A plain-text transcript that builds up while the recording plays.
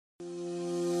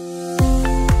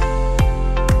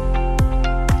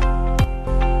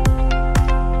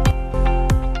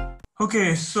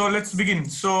Okay, so let's begin.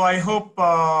 So I hope,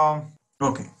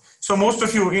 okay. So most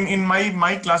of you in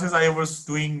my classes, I was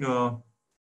doing,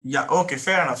 yeah, okay,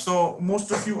 fair enough. So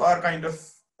most of you are kind of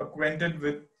acquainted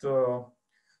with the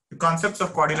concepts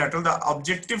of quadrilateral. The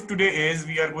objective today is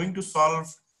we are going to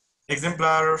solve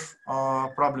exemplar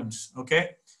problems,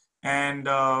 okay? And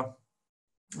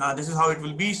this is how it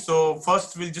will be. So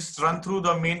first we'll just run through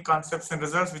the main concepts and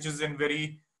results, which is in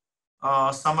very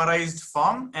summarized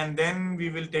form, and then we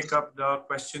will take up the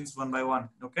questions one by one.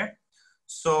 Okay,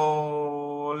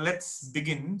 so let's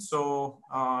begin. So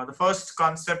the first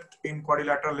concept in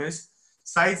quadrilateral is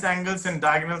sides, angles, and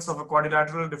diagonals of a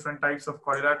quadrilateral, different types of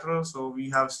quadrilateral. So we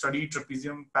have studied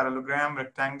trapezium, parallelogram,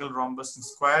 rectangle, rhombus, and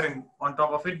square, and on top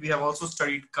of it we have also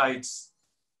studied kites.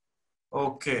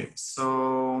 Okay,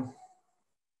 so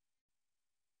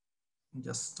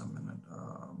just a minute.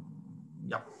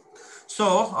 Yeah.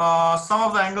 So sum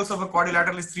of the angles of a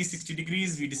quadrilateral is 360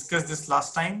 degrees. We discussed this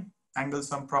last time. Angle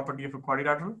sum property of a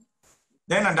quadrilateral.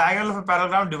 Then a diagonal of a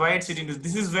parallelogram divides it into.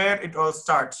 This is where it all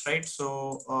starts, right?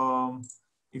 So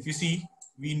if you see,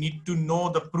 we need to know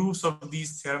the proofs of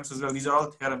these theorems as well. These are all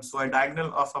theorems. So a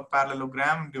diagonal of a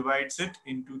parallelogram divides it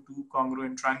into two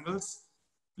congruent triangles.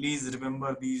 Please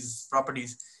remember these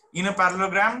properties. In a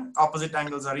parallelogram, opposite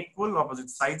angles are equal, opposite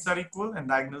sides are equal, and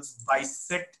diagonals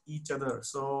bisect each other.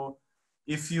 So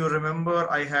if you remember,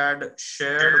 I had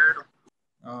shared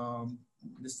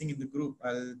this thing in the group.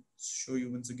 I'll show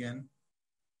you once again.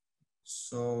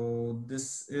 So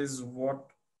this is what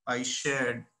I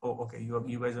shared. Oh, okay.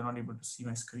 You guys are not able to see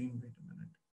my screen. Wait a minute.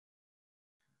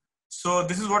 So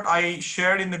this is what I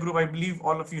shared in the group. I believe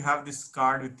all of you have this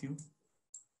card with you.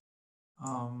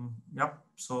 Yep.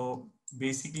 So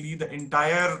basically the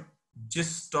entire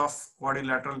gist of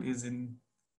quadrilateral is in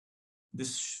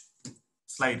this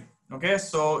slide. Okay.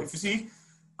 So if you see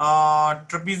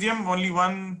trapezium, only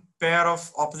one pair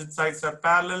of opposite sides are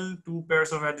parallel, two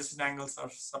pairs of adjacent angles are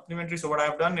supplementary. So what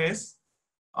I've done is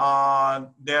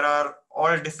there are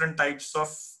all different types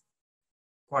of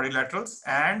quadrilaterals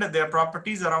and their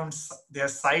properties around their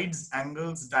sides,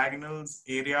 angles, diagonals,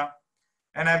 area.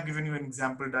 And I've given you an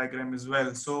example diagram as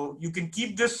well. So you can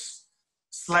keep this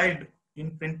slide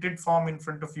in printed form in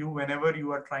front of you whenever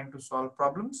you are trying to solve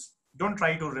problems. Don't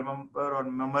try to remember or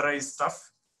memorize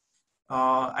stuff.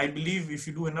 I believe if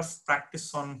you do enough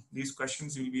practice on these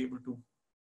questions, you'll be able to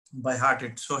by heart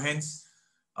it. So hence,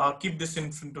 keep this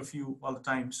in front of you all the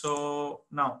time. So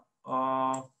now,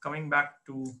 coming back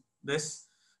to this,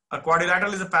 a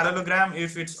quadrilateral is a parallelogram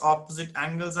if its opposite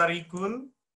angles are equal,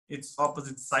 its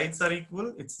opposite sides are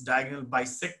equal, its diagonal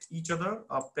bisect each other,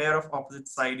 a pair of opposite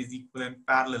side is equal and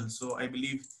parallel. So I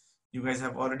believe you guys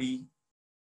have already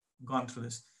gone through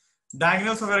this.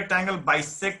 Diagonals of a rectangle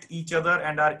bisect each other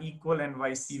and are equal and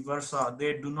vice versa.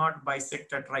 They do not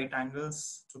bisect at right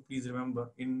angles. So please remember,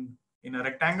 in a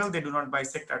rectangle, they do not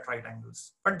bisect at right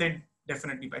angles, but they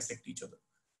definitely bisect each other.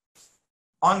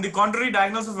 On the contrary,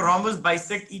 diagonals of a rhombus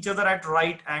bisect each other at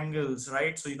right angles,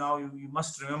 right? So now you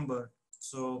must remember.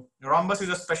 So rhombus is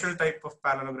a special type of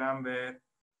parallelogram where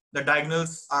the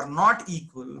diagonals are not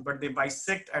equal, but they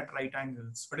bisect at right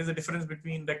angles. What is the difference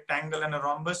between rectangle and a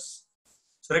rhombus?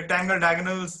 So rectangle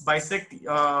diagonals bisect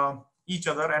each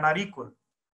other and are equal.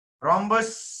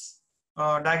 Rhombus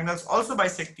diagonals also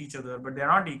bisect each other, but they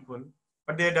are not equal,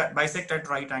 but they bisect at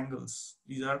right angles.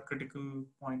 These are critical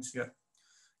points here.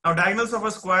 Now diagonals of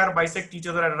a square bisect each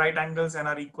other at right angles and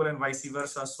are equal and vice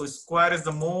versa. So square is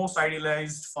the most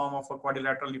idealized form of a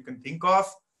quadrilateral you can think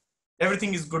of.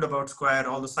 Everything is good about square.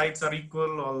 All the sides are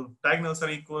equal, all diagonals are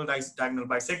equal, diagonal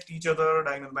bisect each other,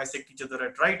 diagonal bisect each other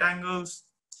at right angles.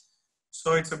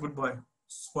 So it's a good boy,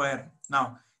 square.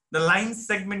 Now the line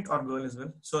segment, or girl as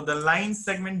well. So the line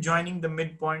segment joining the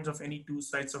midpoints of any two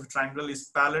sides of a triangle is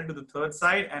parallel to the third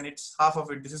side and it's half of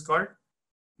it. This is called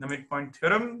the midpoint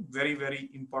theorem. Very, very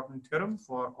important theorem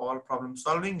for all problem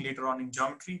solving later on in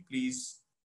geometry. Please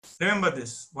remember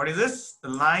this. What is this? The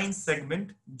line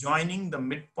segment joining the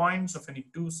midpoints of any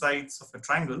two sides of a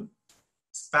triangle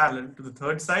is parallel to the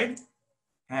third side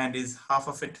and is half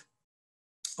of it.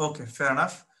 Okay, fair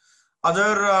enough.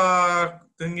 Other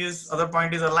other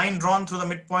point is a line drawn through the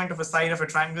midpoint of a side of a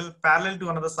triangle parallel to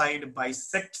another side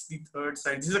bisects the third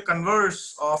side. This is a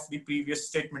converse of the previous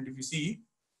statement. If you see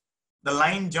the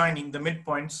line joining the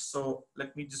midpoints. So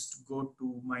let me just go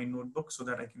to my notebook so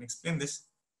that I can explain this.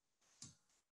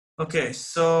 Okay,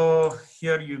 so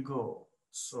here you go.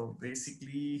 So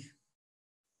basically,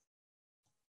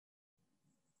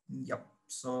 yep.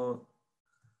 So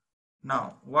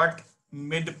now what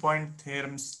midpoint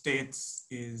theorem states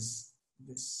is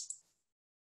this.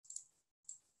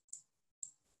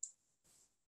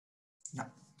 Yeah.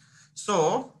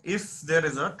 So if there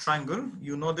is a triangle,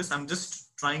 you know this, I'm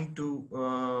just trying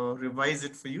to revise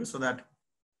it for you so that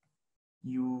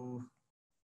you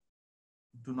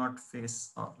do not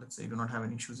face, let's say you do not have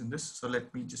any issues in this. So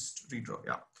let me just redraw.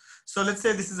 Yeah. So let's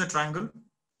say this is a triangle.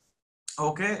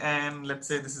 Okay. And let's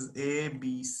say this is A,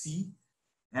 B, C.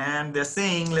 And they're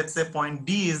saying, let's say point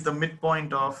D is the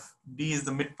midpoint of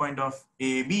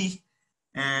AB.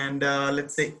 And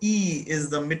let's say E is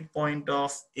the midpoint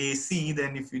of AC.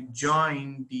 Then if you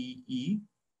join DE,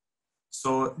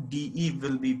 so DE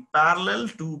will be parallel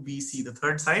to BC, the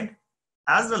third side,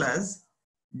 as well as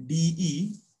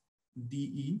DE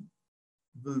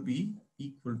will be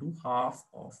equal to half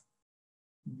of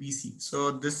BC.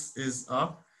 So this is a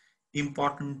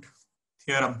important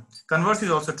theorem. Converse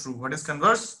is also true. What is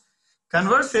converse?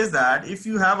 Converse says that if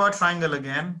you have a triangle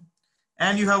again,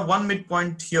 and you have one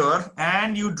midpoint here,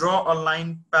 and you draw a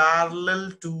line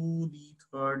parallel to the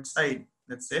third side.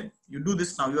 Let's say you do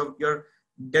this now. You're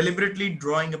deliberately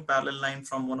drawing a parallel line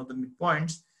from one of the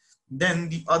midpoints. Then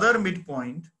the other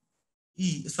midpoint,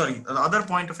 the other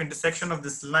point of intersection of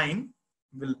this line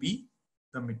will be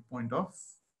the midpoint of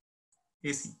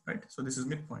AC, right? So this is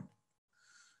midpoint.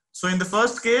 So in the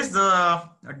first case, the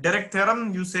direct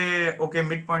theorem, you say, okay,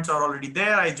 midpoints are already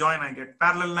there. I join, I get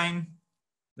parallel line.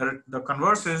 The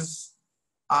converse is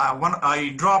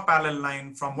I draw a parallel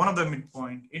line from one of the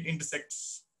midpoint. It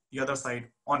intersects the other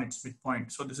side on its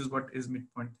midpoint. So this is what is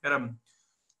midpoint theorem.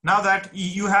 Now that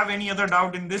you have any other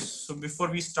doubt in this, so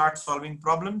before we start solving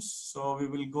problems, so we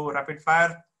will go rapid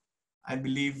fire. I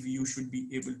believe you should be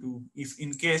able to, if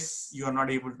in case you are not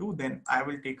able to, then I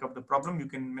will take up the problem. You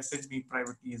can message me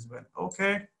privately as well.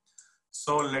 Okay.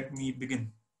 So let me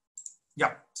begin.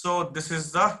 Yeah. So this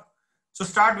is so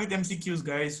start with MCQs,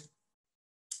 guys.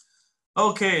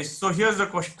 Okay. So here's the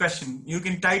question. You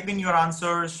can type in your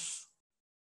answers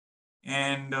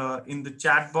and in the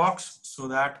chat box so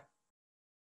that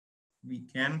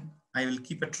I will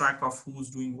keep a track of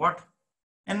who's doing what,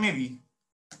 and maybe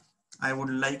I would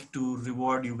like to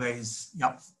reward you guys.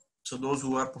 Yeah. So those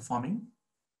who are performing.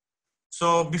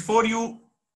 So before you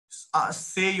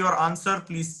say your answer,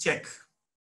 please check.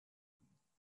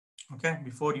 Okay.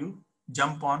 Before you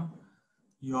jump on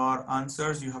your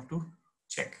answers, you have to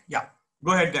check. Yeah.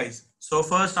 Go ahead, guys. So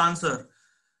first answers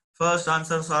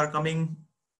are coming,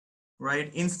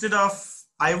 right?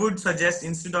 I would suggest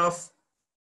instead of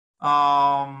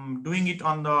doing it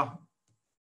on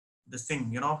this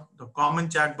thing, the common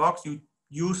chat box,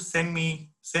 you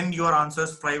send your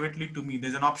answers privately to me.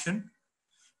 There's an option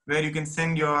where you can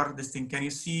send this thing. Can you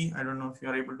see? I don't know if you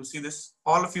are able to see this.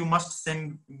 All of you must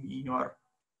send me your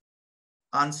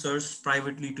answers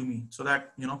privately to me so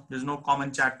that, there's no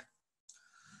common chat.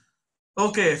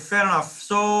 Okay, fair enough.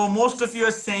 So most of you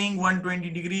are saying 120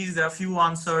 degrees. There are a few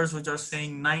answers which are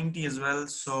saying 90 as well.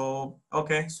 So,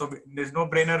 okay. So there's no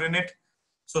brainer in it.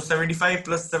 So 75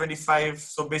 plus 75.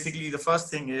 So basically the first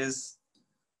thing is,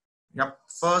 yep,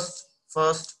 first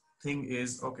thing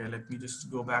is, okay, let me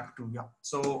just go back to, yeah.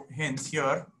 So hence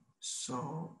here,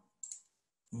 so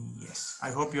yes,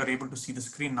 I hope you're able to see the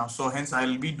screen now. So hence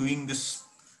I'll be doing this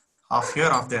half here,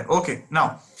 half there. Okay,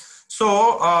 now,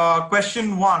 so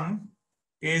question 1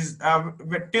 is,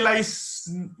 till I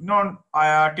say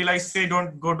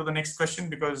don't go to the next question,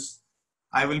 because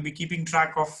I will be keeping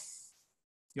track of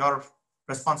your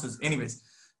responses anyways.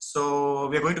 So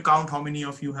we're going to count how many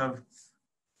of you have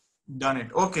done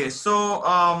it. Okay, so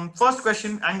first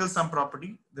question, angle sum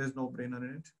property. There's no brainer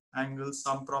in it. Angle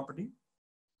sum property,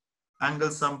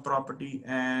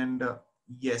 and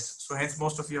yes, so hence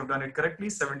most of you have done it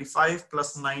correctly. 75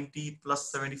 plus 90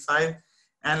 plus 75,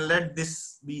 and let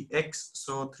this be x,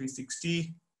 so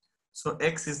 360. So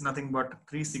x is nothing but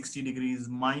 360 degrees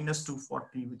minus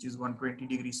 240, which is 120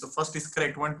 degrees. So first is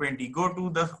correct, 120. Go to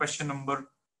the question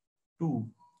number 2.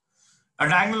 A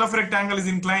diagonal of a rectangle is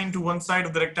inclined to one side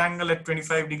of the rectangle at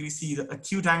 25 degrees C. The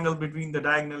acute angle between the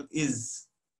diagonal is,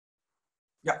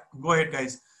 yeah, go ahead,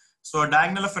 guys. So a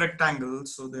diagonal of a rectangle,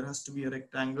 so there has to be a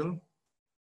rectangle,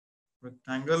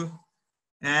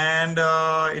 and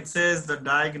it says the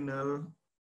diagonal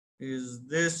is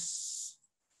this.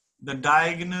 The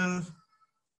diagonal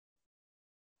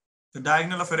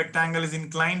of a rectangle is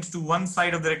inclined to one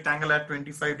side of the rectangle at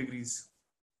 25 degrees.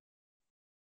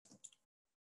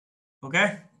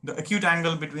 Okay, the acute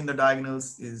angle between the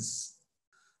diagonals is,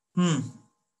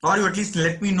 or you at least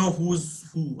let me know who's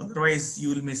who, otherwise you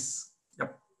will miss.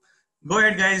 Yep. Go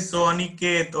ahead, guys. So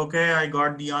Aniket, okay, I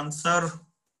got the answer.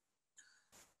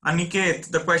 Aniket,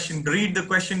 the question, read the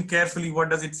question carefully. What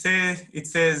does it say? It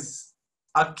says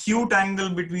acute angle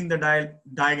between the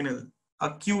diagonal.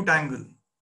 Acute angle.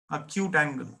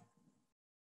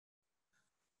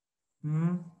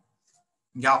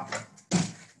 Yeah.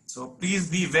 So please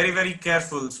be very, very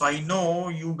careful. So I know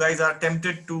you guys are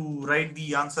tempted to write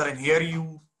the answer, and here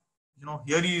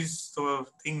here is the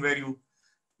thing where you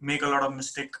make a lot of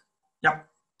mistake. Yeah.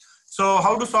 So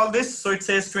how to solve this? So it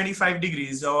says 25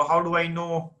 degrees. So how do I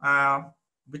know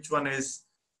which one is?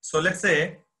 So let's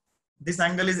say this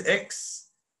angle is X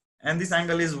and this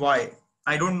angle is Y.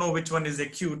 I don't know which one is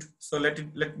acute. So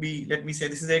let me say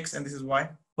this is X and this is Y.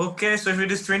 Okay, so if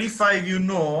it is 25, you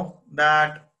know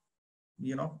that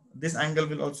this angle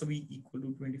will also be equal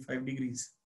to 25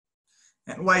 degrees.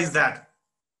 And why is that?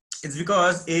 It's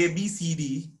because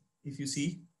ABCD, if you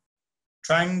see,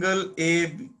 triangle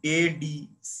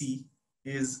ADC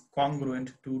is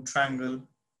congruent to triangle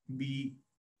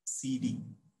BCD.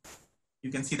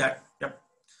 You can see that. Yep.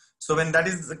 So when that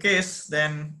is the case,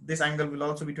 then this angle will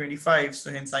also be 25.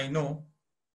 So hence I know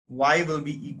Y will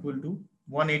be equal to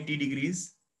 180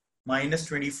 degrees minus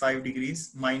 25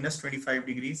 degrees minus 25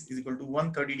 degrees is equal to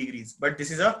 130 degrees. But this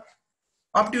is a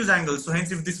obtuse angle. So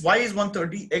hence if this Y is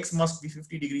 130, X must be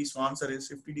 50 degrees. So answer is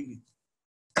 50 degrees.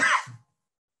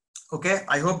 Okay,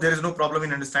 I hope there is no problem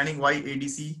in understanding why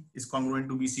ADC is congruent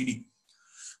to BCD.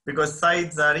 Because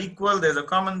sides are equal, there's a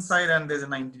common side and there's a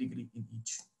 90 degree in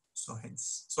each. So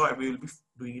hence, so we will be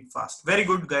doing it fast. Very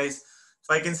good, guys.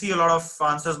 So I can see a lot of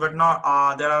answers, but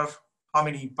now there are, how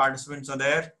many participants are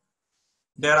there?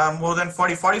 There are more than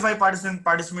 45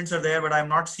 participants are there, but I'm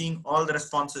not seeing all the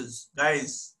responses.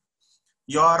 Guys,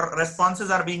 your responses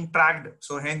are being tracked.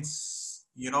 So hence,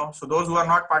 so those who are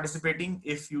not participating,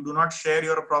 if you do not share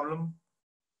your problem,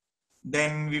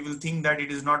 then we will think that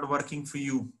it is not working for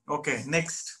you. Okay,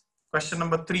 next question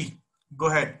number 3. Go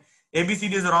ahead.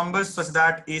 ABCD is a rhombus such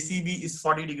that ACB is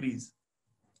 40 degrees.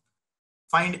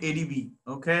 Find ADB.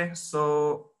 Okay,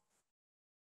 so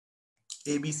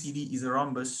ABCD is a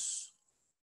rhombus.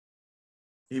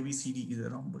 ABCD is a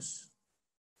rhombus.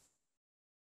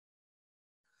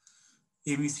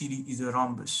 ABCD is a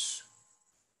rhombus.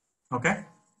 Okay,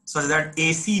 such that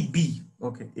ACB.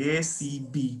 Okay,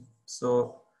 ACB.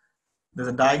 So there's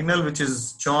a diagonal which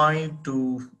is joined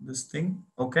to this thing.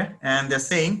 Okay, and they're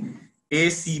saying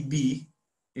ACB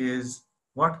is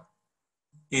what?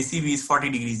 ACB is 40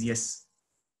 degrees. Yes.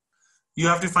 You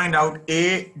have to find out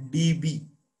ADB.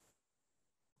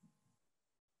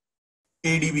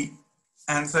 ADB.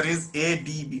 Answer is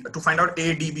ADB. To find out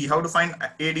ADB, how to find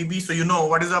ADB? So you know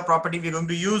what is our property we're going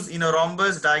to use in a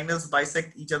rhombus. Diagonals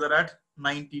bisect each other at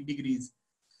 90 degrees.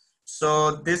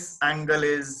 So this angle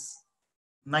is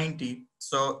 90.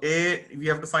 So we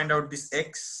have to find out this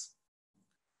X.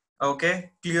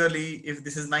 Okay, clearly if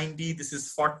this is 90, this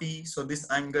is 40. So this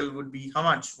angle would be how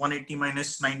much? 180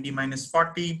 minus 90 minus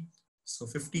 40. So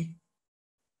 50.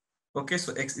 Okay,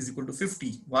 so X is equal to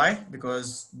 50. Why?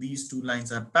 Because these two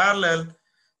lines are parallel.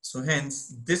 So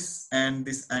hence this and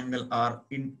this angle are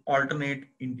in alternate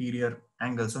interior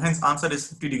angles. So hence answer is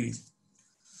 50 degrees.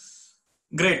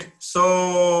 Great.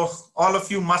 So all of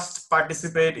you must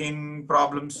participate in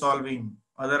problem solving.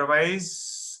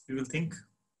 Otherwise, you will think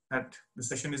that the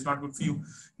session is not good for you.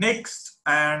 Next,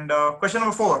 and question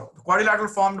number 4. The quadrilateral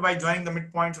formed by joining the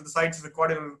midpoints of the sides of the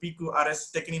quadrilateral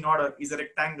PQRS taken in order is a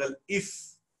rectangle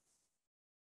if...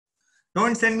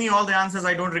 Don't send me all the answers.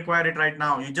 I don't require it right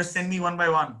now. You just send me one by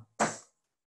one.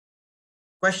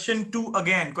 Question 2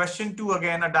 again. Question 2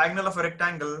 again, a diagonal of a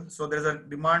rectangle. So there's a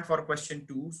demand for question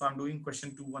 2. So I'm doing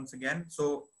question 2 once again.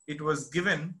 So it was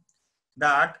given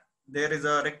that there is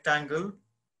a rectangle.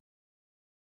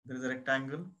 There is a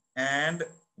rectangle and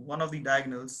one of the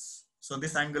diagonals. So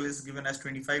this angle is given as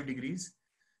 25 degrees.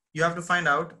 You have to find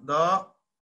out the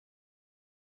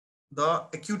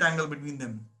acute angle between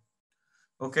them.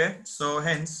 Okay, so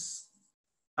hence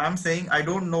I'm saying I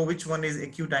don't know which one is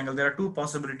acute angle. There are two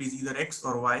possibilities, either X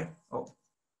or Y. Oh,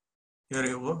 here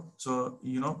you go. So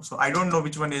so I don't know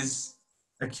which one is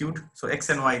acute. So X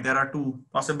and Y, there are two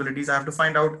possibilities. I have to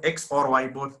find out X or Y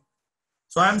both.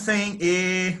 So I'm saying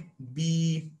A,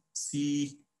 B,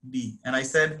 C, D, and I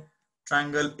said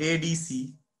triangle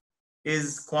ADC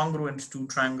is congruent to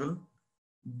triangle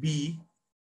BCD.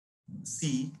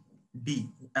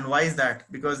 And why is that?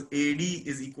 Because AD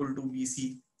is equal to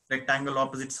BC, rectangle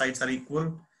opposite sides are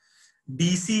equal.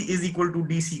 DC is equal to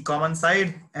DC, common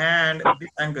side, and this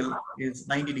angle is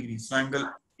 90 degrees. So angle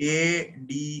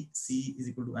ADC is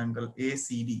equal to angle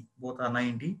ACD, both are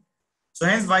 90. So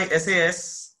hence by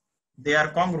SAS, they are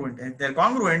congruent. And if they're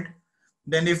congruent,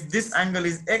 then if this angle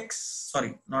is X,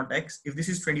 sorry, not X, if this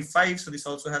is 25, so this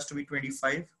also has to be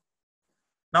 25.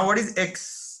 Now what is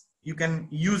X? You can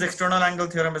use external angle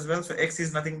theorem as well. So X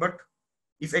is nothing but,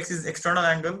 if X is external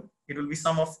angle, it will be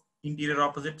sum of interior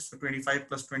opposite. So 25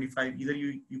 plus 25, either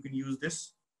you can use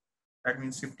this. That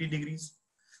means 50 degrees.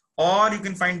 Or you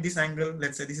can find this angle.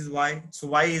 Let's say this is y. So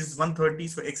y is 130.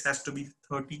 So x has to be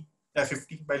 50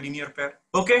 by linear pair.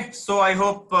 Okay. So I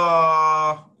hope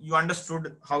you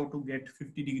understood how to get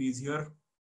 50 degrees here.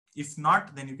 If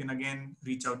not, then you can again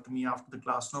reach out to me after the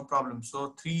class. No problem.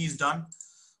 So 3 is done.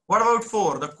 What about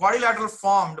 4? The quadrilateral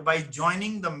formed by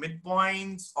joining the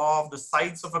midpoints of the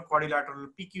sides of a quadrilateral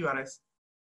PQRS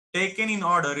taken in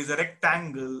order is a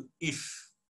rectangle if.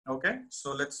 Okay.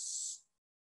 So let's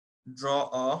draw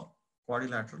a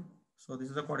quadrilateral. So this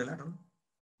is a quadrilateral.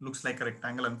 Looks like a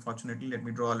rectangle. Unfortunately, let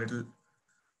me draw a little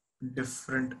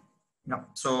different. Yeah.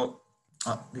 So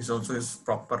this also is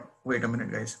proper. Wait a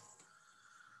minute, guys.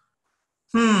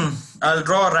 I'll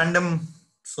draw a random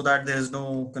so that there is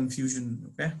no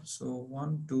confusion. Okay. So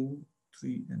 1, 2,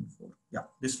 3, and 4. Yeah,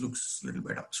 this looks a little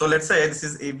better. So let's say this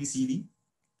is ABCD,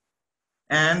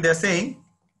 and they're saying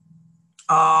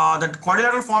that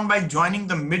quadrilateral formed by joining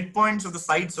the midpoints of the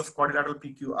sides of quadrilateral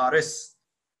PQRS.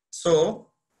 So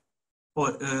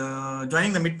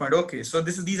joining the midpoint. Okay, so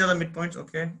these are the midpoints.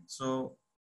 Okay, so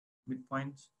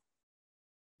midpoint.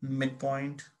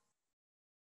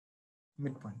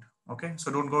 Okay,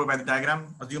 so don't go by the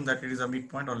diagram. Assume that it is a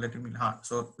midpoint, or let it be hard.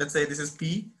 So let's say this is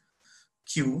P,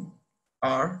 Q,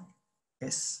 R,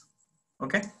 S.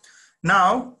 Okay.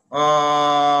 Now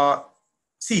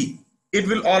see, it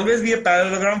will always be a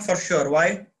parallelogram for sure.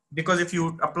 Why? Because if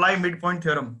you apply midpoint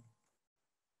theorem,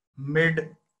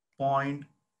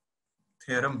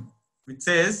 which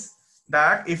says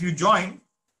that if you join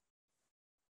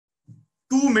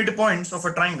two midpoints of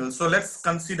a triangle, so let's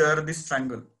consider this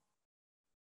triangle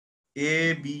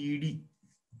ABD.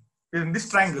 In this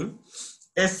triangle,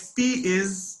 SP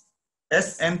is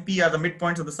S and P are the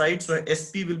midpoints of the side, so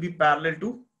SP will be parallel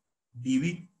to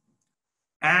DV.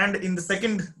 And in the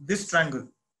second, this triangle,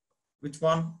 which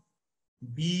one?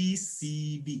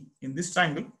 BCD. In this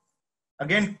triangle,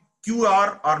 again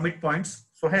QR are midpoints,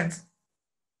 so hence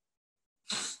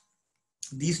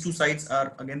these two sides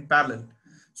are again parallel.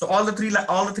 So all the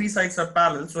three sides are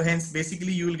parallel. So hence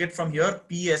basically you will get from here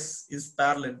PS is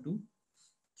parallel to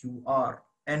QR.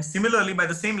 And similarly, by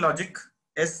the same logic,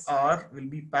 SR will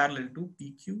be parallel to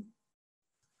PQ.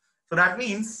 So that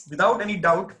means without any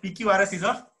doubt, PQRS is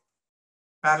a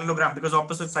parallelogram because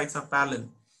opposite sides are parallel.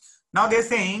 Now they're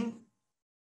saying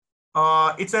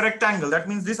it's a rectangle. That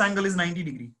means this angle is 90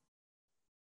 degrees.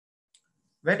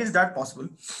 When is that possible?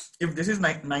 If this is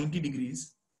 90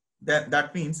 degrees,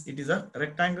 that means it is a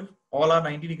rectangle. All are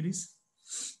 90 degrees.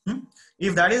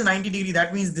 If that is 90 degree,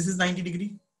 that means this is 90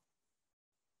 degree.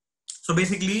 So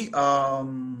basically,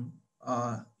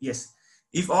 yes.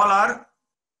 If all are,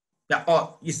 yeah,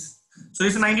 oh, yes. So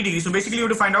this is 90 degrees. So basically, you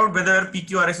have to find out whether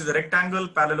PQRS is a rectangle,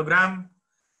 parallelogram,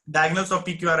 diagonals of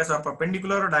PQRS are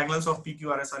perpendicular, or diagonals of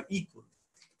PQRS are equal.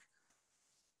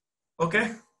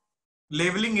 Okay.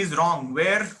 Labeling is wrong.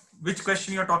 Which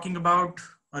question you're talking about,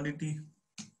 Aditi?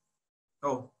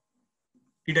 Oh,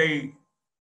 you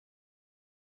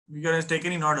guys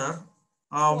taken in order.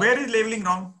 Where is labeling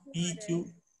wrong?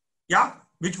 PQ. Yeah,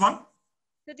 which one?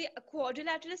 So the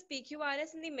quadrilateral is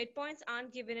PQRS and the midpoints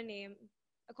aren't given a name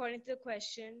according to the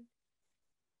question.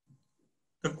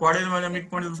 The quadrilateral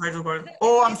midpoint is the sides of quadrilateral.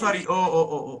 Oh, I'm sorry.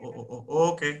 Oh,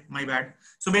 okay, my bad.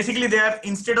 So basically, there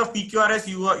instead of PQRS,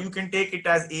 you can take it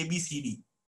as ABCD.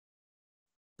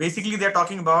 Basically, they're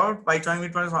talking about by joining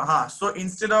midpoints. So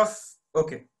instead of,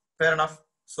 okay, fair enough.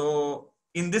 So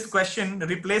in this question,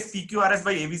 replace PQRS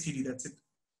by ABCD. That's it.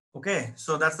 Okay,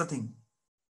 so that's the thing.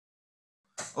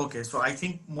 Okay, so I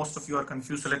think most of you are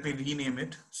confused. So let me rename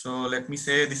it. So let me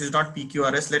say this is not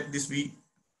PQRS. Let this be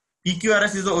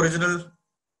PQRS is the original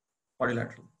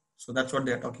quadrilateral. So that's what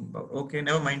they are talking about. Okay,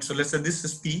 never mind. So let's say this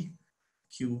is P,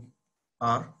 Q,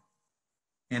 R,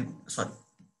 and sorry,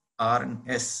 R and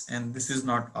S, and this is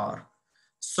not R.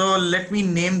 So let me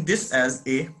name this as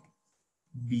A,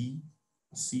 B,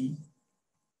 C,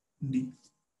 D.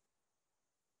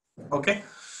 Okay.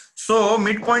 So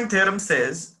midpoint theorem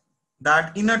says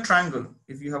that in a triangle,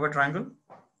 if you have a triangle,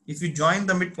 if you join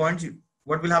the midpoints,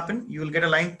 what will happen? You will get a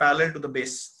line parallel to the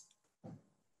base.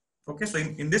 Okay. So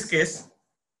in this case,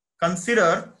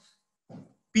 consider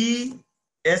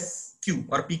PSQ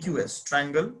or PQS,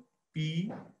 triangle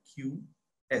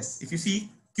PQS. If you see,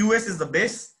 QS is the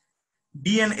base,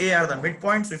 D and A are the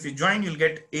midpoints. So if you join, you'll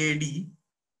get AD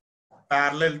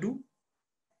parallel to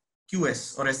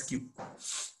QS or SQ.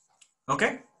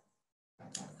 Okay.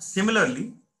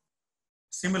 Similarly,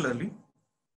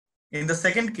 in the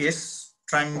second case,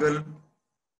 triangle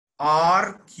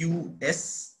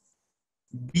RQS,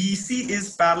 BC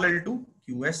is parallel to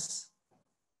QS.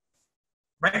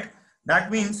 right?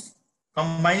 That means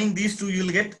combining these two,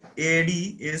 you'll get AD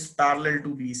is parallel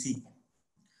to BC.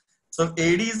 So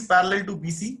AD is parallel to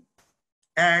BC,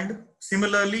 and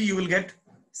similarly you will get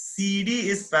CD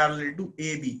is parallel to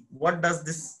AB. What does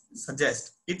this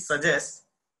suggest? It suggests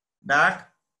that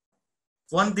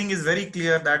one thing is very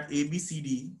clear, that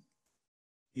ABCD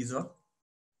is a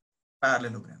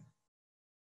parallelogram.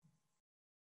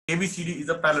 ABCD is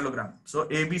a parallelogram. So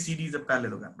ABCD is a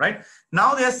parallelogram, right?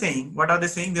 Now they are saying, what are they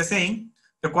saying? They're saying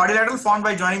the quadrilateral formed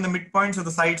by joining the midpoints of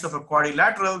the sides of a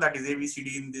quadrilateral, that is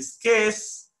ABCD in this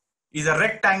case, is a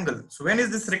rectangle. So when is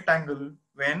this rectangle?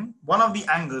 When one of the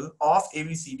angle of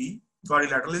ABCD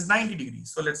quadrilateral is 90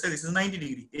 degrees. So let's say this is 90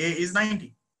 degree. A is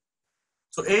 90.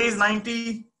 So A is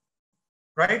 90,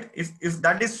 right? If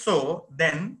that is so,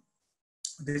 then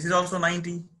this is also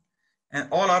 90 and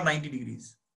all are 90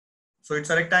 degrees. So it's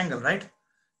a rectangle, right?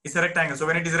 It's a rectangle. So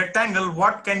when it is a rectangle,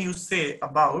 what can you say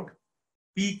about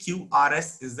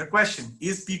PQRS is the question.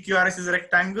 Is PQRS is a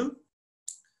rectangle?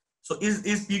 So is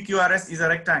PQRS is a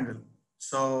rectangle?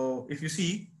 So if you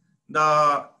see,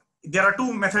 there are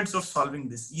two methods of solving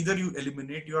this. Either you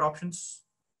eliminate your options.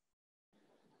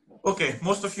 Okay,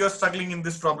 most of you are struggling in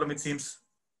this problem, it seems.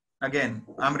 Again,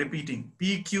 I'm repeating,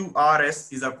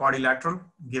 PQRS is a quadrilateral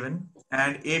given,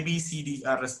 and ABCD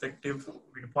are respective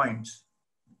midpoints.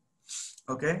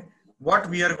 Okay, what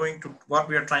we are trying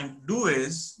to do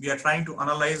is, we are trying to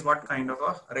analyze what kind of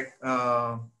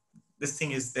a this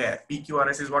thing is there.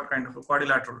 PQRS is what kind of a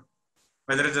quadrilateral,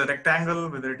 whether it's a rectangle,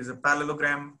 whether it is a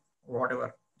parallelogram, or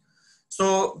whatever.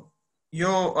 So,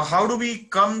 how do we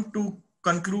come to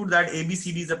conclude that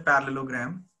ABCD is a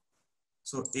parallelogram?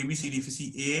 So ABCD, if you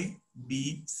see A,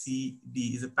 B, C,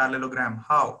 D is a parallelogram.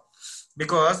 How?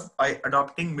 Because by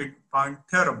adopting midpoint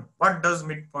theorem. What does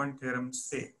midpoint theorem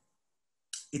say?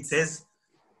 It says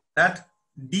that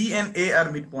D and A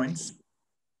are midpoints.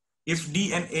 If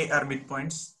D and A are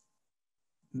midpoints,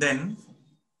 then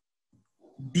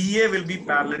DA will be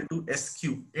parallel to SQ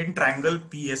in triangle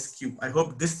PSQ. I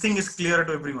hope this thing is clear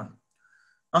to everyone.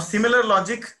 Now similar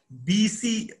logic,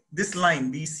 BC, this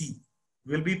line BC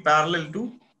will be parallel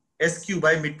to SQ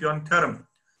by midpoint theorem.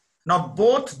 Now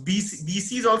both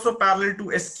BC is also parallel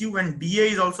to SQ and DA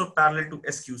is also parallel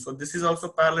to SQ. So this is also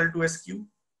parallel to SQ,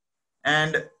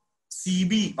 and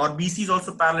CB or BC is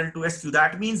also parallel to SQ.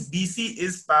 That means BC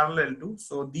is parallel to,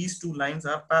 so these two lines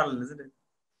are parallel, isn't it?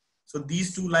 So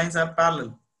these two lines are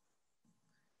parallel.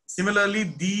 Similarly,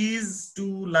 these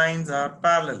two lines are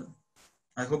parallel.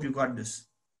 I hope you got this.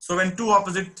 So when two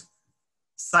opposite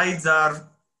sides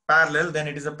are parallel, then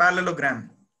it is a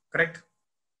parallelogram, correct?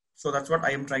 So that's what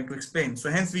I am trying to explain. So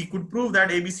hence we could prove that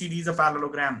ABCD is a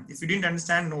parallelogram. If you didn't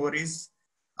understand, no worries.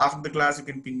 After the class, you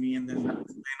can ping me and then I'll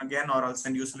explain again, or I'll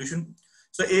send you a solution.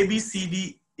 So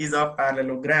ABCD is a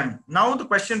parallelogram. Now the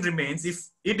question remains, if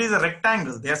it is a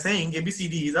rectangle, they are saying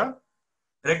ABCD is a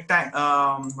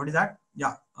rectangle. What is that?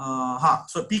 Yeah.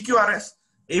 So PQRS,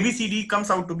 ABCD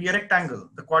comes out to be a rectangle.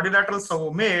 The quadrilateral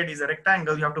so made is a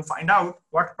rectangle. You have to find out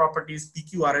what properties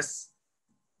PQRS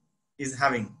is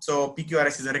having. So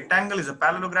PQRS is a rectangle, is a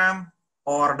parallelogram,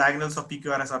 or diagonals of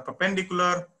PQRS are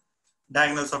perpendicular,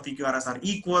 diagonals of PQRS are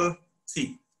equal.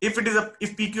 See, if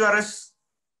PQRS,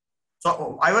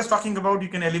 so I was talking about you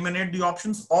can eliminate the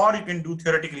options or you can do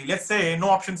theoretically. Let's say no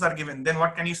options are given. Then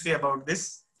what can you say about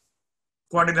this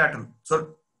quadrilateral?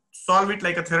 So solve it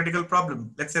like a theoretical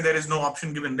problem. Let's say there is no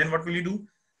option given. Then what will you do?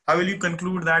 How will you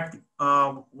conclude that?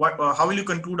 How will you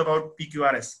conclude about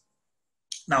PQRS?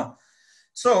 Now,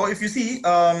 so if you see,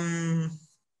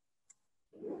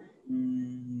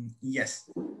 yes.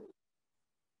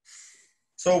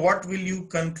 So what will you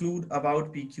conclude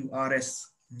about PQRS,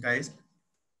 guys?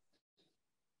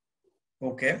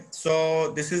 Okay,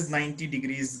 so this is 90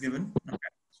 degrees given. Okay,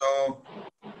 so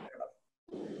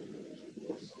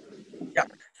yeah.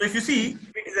 So if you see,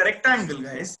 if it is a rectangle,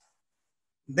 guys,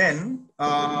 then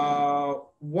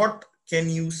what can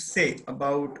you say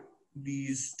about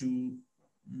these two?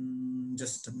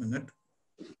 Just a minute.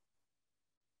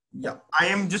 Yeah, I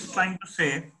am just trying to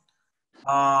say,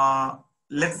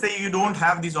 let's say you don't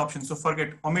have these options. So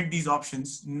omit these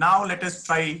options. Now let us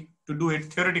try to do it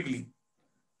theoretically.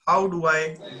 How do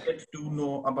I get to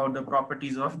know about the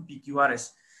properties of PQRS?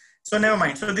 So never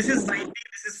mind. So this is 90,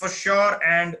 this is for sure.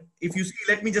 And if you see,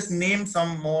 let me just name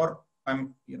some more. I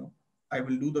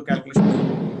will do the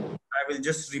calculation. I will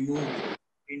just remove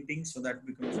painting so that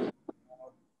becomes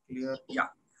more clear. Yeah.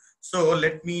 So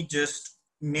let me just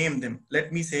name them.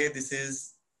 Let me say this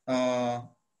is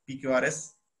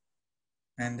PQRS,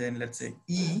 and then let's say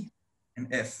E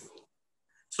and F.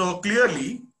 So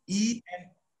clearly E and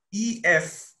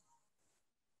EF.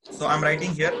 So I'm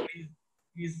writing here, please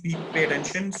please pay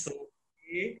attention. So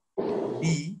A,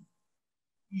 B,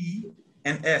 E,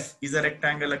 and F is a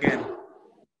rectangle again.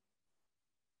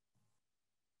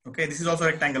 Okay, this is also a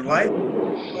rectangle. Why?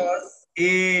 Because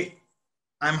A,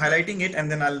 I'm highlighting it and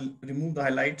then I'll remove the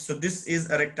highlight. So this is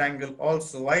a rectangle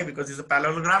also. Why? Because it's a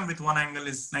parallelogram with one angle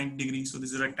is 90 degrees. So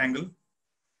this is a rectangle.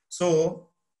 So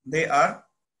they are,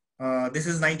 this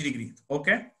is 90 degrees.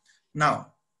 Okay.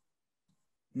 Now,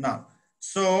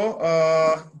 so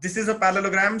this is a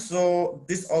parallelogram. So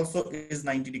this also is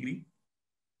 90 degree.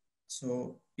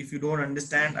 So if you don't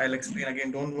understand, I'll explain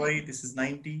again. Don't worry. This is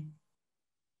 90.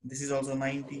 This is also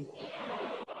 90.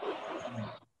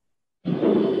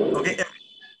 Okay.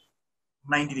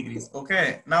 90 degrees.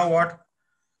 Okay. Now what?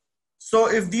 So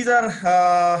if these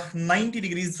are 90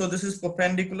 degrees, so this is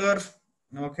perpendicular.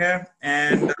 Okay.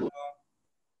 And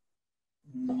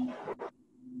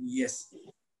yes.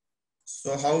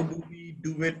 So how do we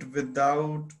do it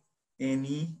without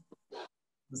any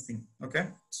this thing? Okay.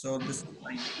 So this is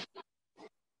 90.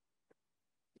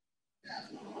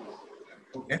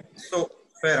 Okay. So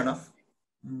fair enough.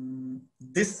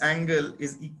 This angle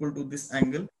is equal to this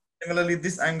angle. Similarly,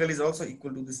 this angle is also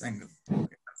equal to this angle.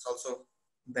 Okay. That's also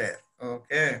there.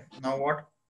 Okay. Now what?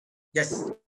 Yes.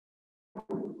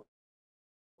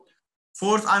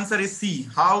 Fourth answer is C.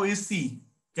 How is C?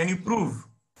 Can you prove?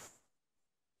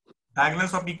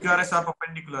 Diagonals of PQRS are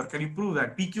perpendicular. Can you prove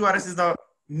that? PQRS is the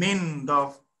main,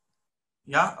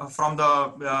 from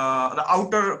the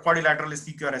outer quadrilateral is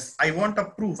PQRS. I want a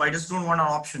proof. I just don't want an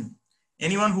option.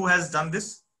 Anyone who has done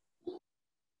this?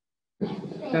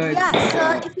 Yeah,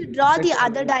 so if you draw the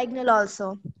other diagonal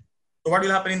also. So what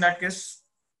will happen in that case?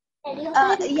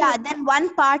 Yeah, then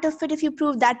one part of it, if you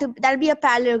prove that, that'll be a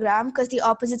parallelogram because the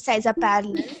opposite sides are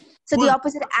parallel. So the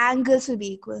opposite angles will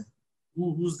be equal.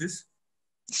 Who's this?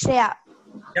 Shreya.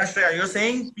 Yeah, Shreya, you're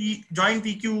saying join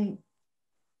PQ,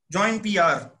 join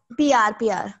PR.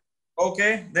 PR.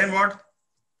 Okay, then what?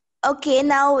 Okay,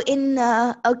 now in,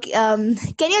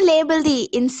 can you label the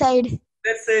inside?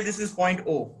 Let's say this is point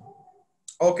O.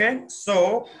 Okay,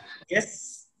 so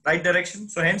yes, right direction.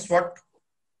 So hence what?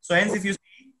 So hence if you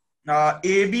see,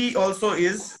 AB also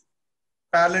is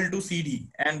parallel to CD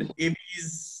and AB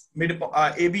is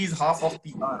AB is half of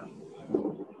PR.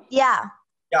 Yeah.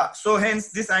 Yeah, so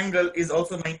hence this angle is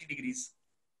also 90 degrees.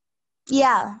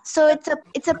 Yeah, so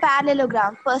it's a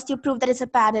parallelogram. First you prove that it's a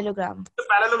parallelogram. The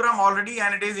parallelogram already,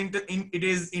 and it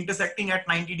is intersecting at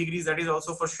 90 degrees. That is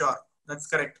also for sure. That's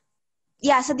correct.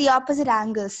 Yeah, so the opposite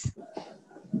angles.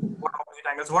 What opposite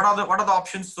angles? What are the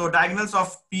options? So diagonals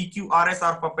of PQRS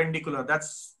are perpendicular.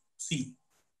 That's C.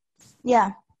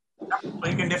 Yeah. So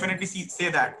you can definitely say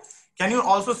that. Can you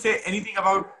also say anything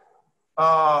about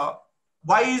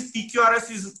why is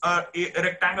PQRS is a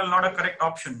rectangle not a correct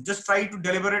option? Just try to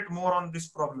deliberate more on this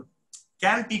problem.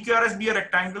 Can PQRS be a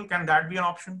rectangle? Can that be an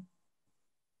option?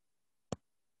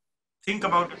 Think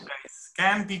about it, guys.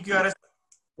 Can PQRS?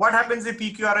 What happens if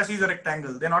PQRS is a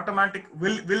rectangle? Then automatic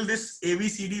will this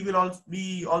ABCD will also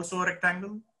be a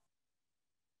rectangle?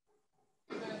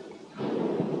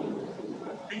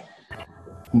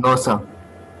 No, sir.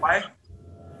 Why?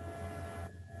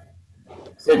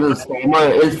 So it'll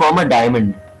form a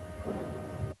diamond.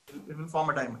 It will form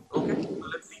a diamond. Okay. So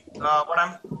let's see. What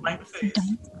I'm trying to say is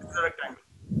this is a rectangle.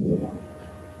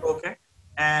 Okay.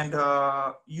 And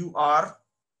you are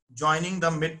joining the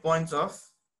midpoints of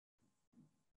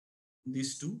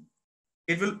these two.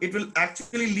 It will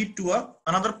actually lead to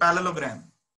another parallelogram.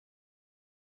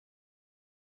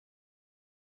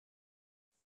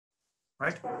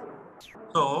 Right?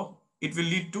 So it will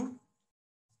lead to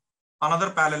another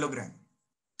parallelogram.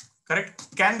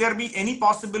 Correct? Can there be any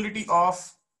possibility of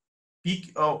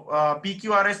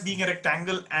PQRS being a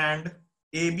rectangle and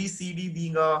ABCD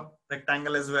being a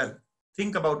rectangle as well?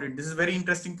 Think about it. This is a very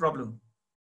interesting problem.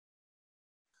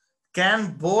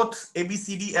 Can both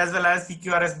ABCD as well as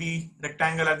PQRS be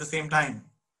rectangle at the same time?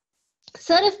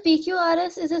 Sir, if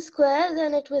PQRS is a square,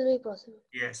 then it will be possible.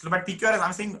 Yes, but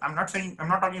PQRS, I'm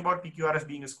not talking about PQRS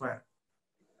being a square.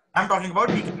 I'm talking about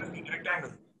PQRS being a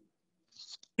rectangle.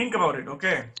 Think about it,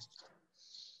 okay?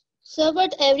 Sir,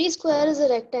 but every square is a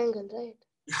rectangle, right?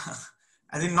 Yeah,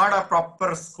 as in not a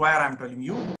proper square, I'm telling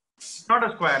you. It's not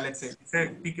a square, let's say.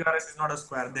 Say PQRS is not a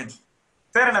square, then.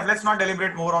 Fair enough, let's not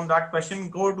deliberate more on that question.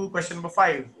 Go to question number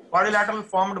 5. Quadrilateral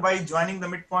formed by joining the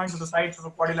midpoints of the sides of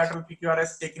a quadrilateral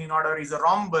PQRS taken in order is a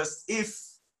rhombus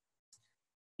if,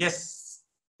 yes,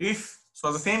 if,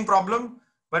 so the same problem,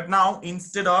 but now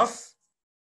instead of,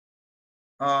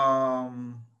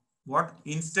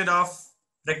 instead of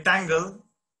rectangle,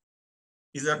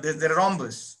 there's a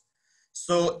rhombus.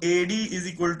 So AD is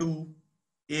equal to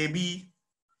AB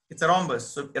It's a rhombus.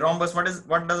 So a rhombus, what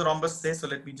does a rhombus say? So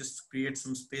let me just create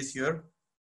some space here.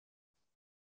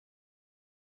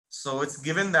 So it's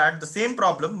given that the same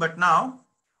problem, but now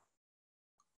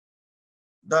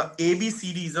the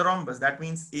ABCD is a rhombus. That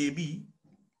means AB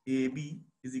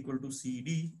is equal to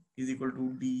CD is equal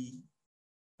to D,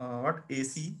 what?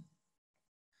 AC.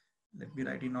 Let me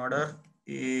write in order.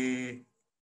 AB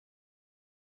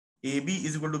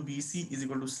is equal to BC is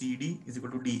equal to CD is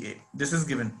equal to DA. This is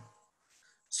given.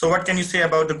 So what can you say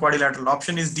about the quadrilateral?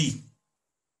 Option is D.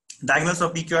 Diagonals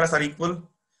of PQRS are equal.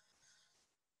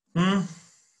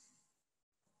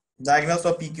 Diagonals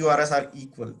of PQRS are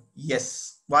equal.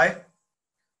 Yes. Why?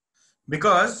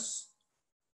 Because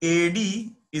AD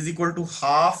is equal to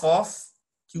half of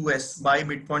QS by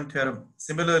midpoint theorem.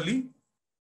 Similarly,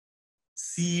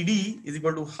 CD is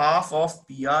equal to half of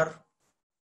PR,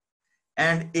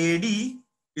 and AD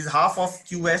is half of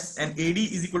QS, and AD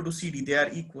is equal to CD. They are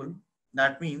equal.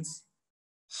 That means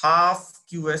half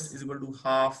QS is equal to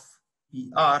half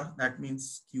PR. That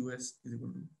means QS is equal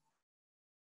to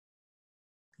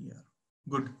PR.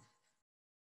 Good.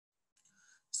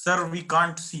 Sir, we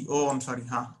can't see. Oh, I'm sorry.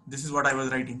 This is what I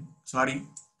was writing. Sorry.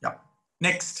 Yeah.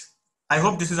 Next. I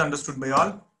hope this is understood by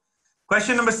all.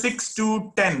 Question number 6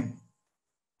 to 10.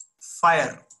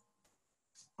 Fire.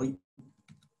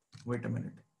 Wait a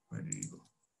minute. Where did he go?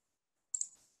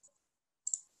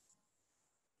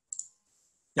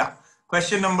 Yeah.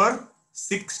 Question number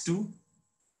 6 to.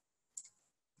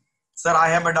 Sir, I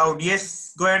have a doubt.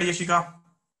 Yes. Go ahead, Yashika.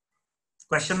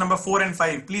 Question number 4 and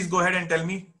 5. Please go ahead and tell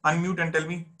me. Unmute and tell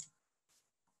me.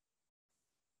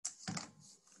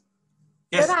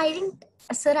 Yes.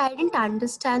 Sir, I didn't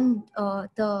understand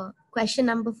the question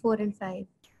number 4 and 5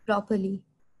 properly.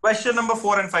 Question number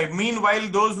 4 and 5. Meanwhile,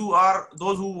 those who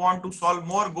want to solve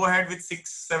more, go ahead with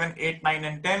 6, 7, 8, 9,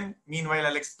 and 10. Meanwhile,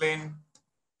 I'll explain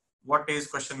what is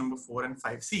question number 4 and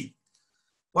 5. See,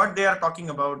 what they are talking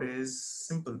about is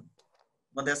simple.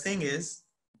 What they're saying is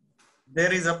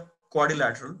there is a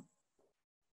quadrilateral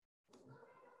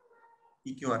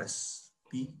PQRS,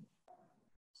 P,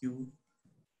 Q,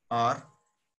 R,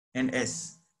 and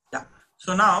S. Yeah.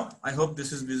 So now I hope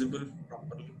this is visible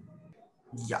properly.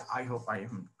 Yeah, I hope I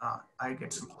am. I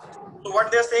get some. So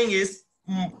what they're saying is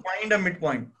find a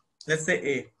midpoint. Let's say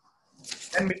A.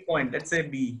 Then midpoint. Let's say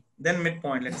B. Then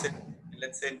midpoint.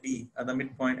 Let's say D at the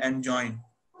midpoint and join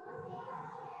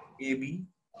AB.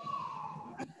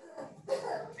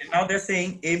 And now they're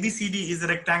saying ABCD is a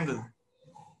rectangle.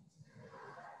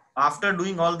 After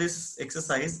doing all this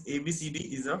exercise,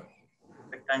 ABCD is a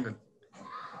rectangle.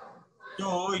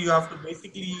 So you have to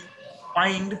basically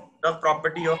find the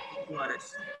property of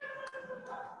PQRS.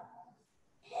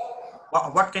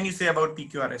 What can you say about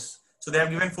PQRS? So they have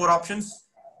given 4 options.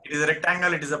 It is a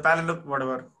rectangle, it is a parallel,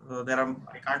 whatever.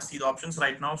 I can't see the options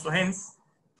right now. So hence,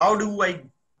 how do I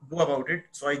go about it?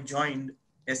 So I joined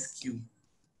SQ.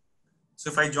 So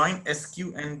if I join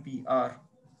SQ and PR,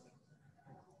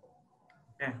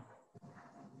 okay.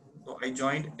 So I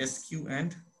joined SQ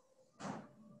and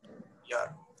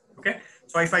PR. Okay.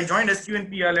 So if I joined SQ and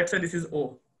PR, let's say this is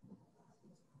O.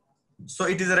 So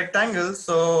it is a rectangle.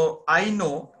 So I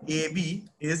know AB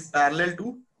is parallel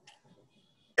to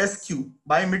SQ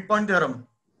by midpoint theorem.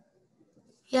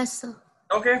 Yes, sir.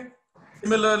 Okay.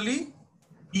 Similarly,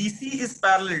 BC is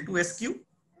parallel to SQ.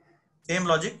 Same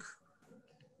logic.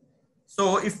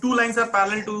 So if 2 lines are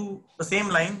parallel to the same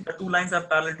line, the 2 lines are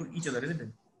parallel to each other, isn't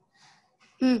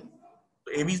it?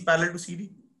 So AB is parallel to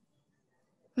CD.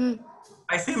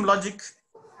 By same logic,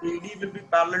 AD will be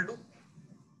parallel to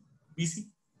BC.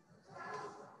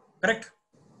 Correct?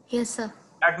 Yes, sir.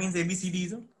 That means ABCD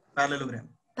is a parallelogram.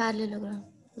 Parallelogram.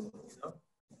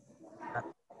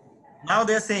 Now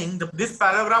they are saying this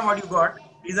parallelogram what you got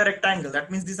is a rectangle.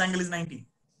 That means this angle is 90.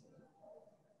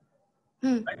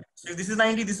 Right? So if this is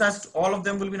 90, this has all of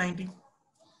them will be 90.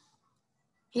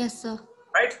 Yes, sir.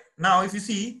 Right? Now if you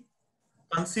see,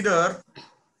 consider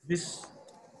this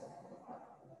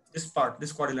part,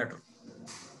 this quadrilateral.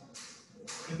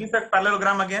 Is this a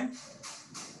parallelogram again?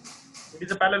 It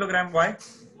is a parallelogram. Why?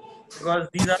 Because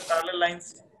these are parallel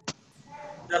lines.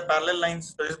 These are parallel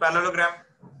lines. So this is parallelogram.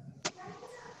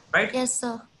 Right? Yes,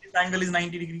 sir. This angle is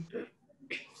 90 degree.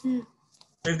 So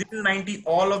if this is 90,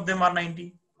 all of them are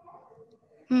 90.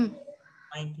 90,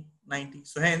 90.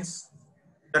 So hence,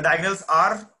 the diagonals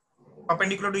are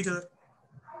perpendicular to each other.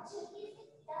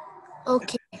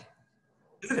 Okay.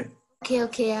 Isn't it?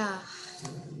 Okay, yeah.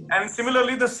 And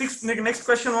similarly, the next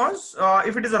question was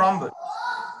if it is a rhombus.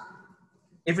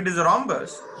 If it is a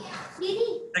rhombus,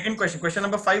 second question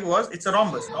number 5 was it's a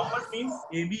rhombus. Rhombus means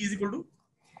AB is equal to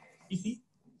BC,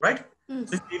 right?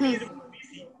 So if AB is equal to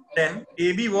BC, then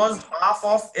AB was half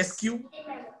of SQ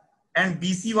and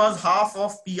BC was half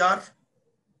of PR.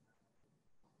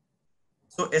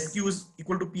 So SQ is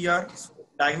equal to PR. So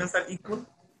diagonals are equal.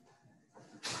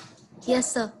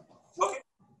 Yes, sir. Okay.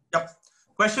 Yep.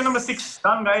 Question number 6.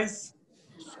 Done, guys.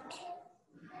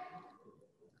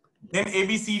 Then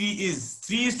ABCD is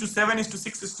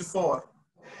 3:7:6:4.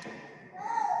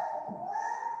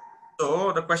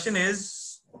 So the question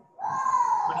is,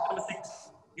 question number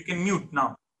 6. You can mute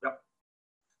now. Yep.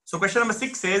 So question number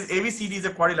 6 says ABCD is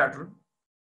a quadrilateral.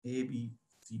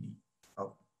 ABCD.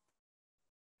 Oh.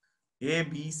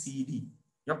 ABCD.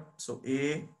 Yep. So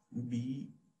ABCD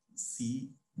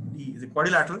is a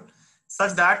quadrilateral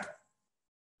such that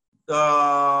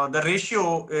the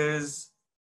ratio is,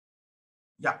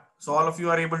 yeah, so all of you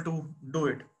are able to do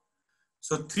it.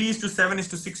 So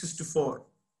 3:7:6:4.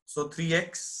 So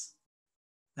 3x,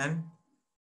 then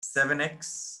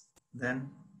 7x,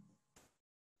 then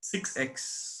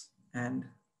 6x, and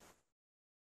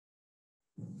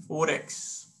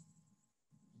 4x.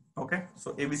 Okay,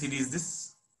 so ABCD is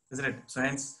this, isn't it? So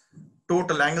hence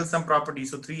total angle sum property.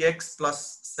 So 3x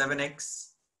plus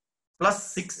 7x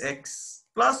plus 6x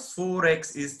plus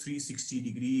 4x is 360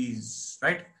 degrees,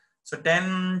 right? So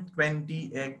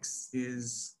 1020x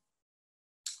is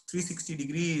 360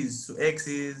 degrees. So x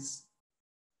is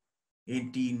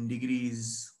 18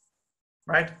 degrees,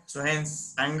 right? So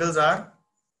hence angles are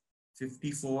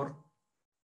 54.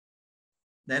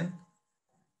 Then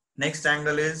next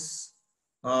angle is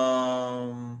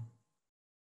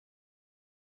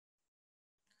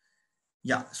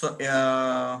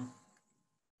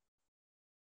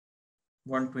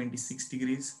 126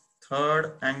 degrees.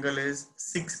 Third angle is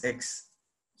 6x.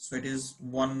 So it is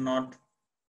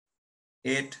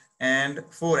 108 and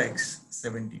 4x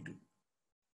 72.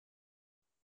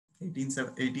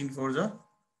 18 4s are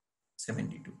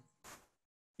 72.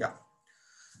 Yeah.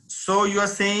 So you are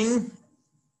saying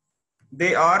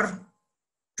they are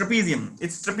trapezium.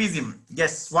 It's trapezium.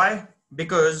 Yes. Why?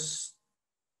 Because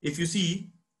if you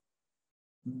see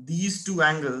these two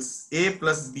angles, A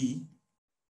plus B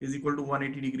is equal to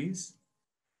 180 degrees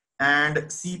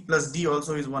and C plus D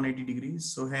also is 180 degrees.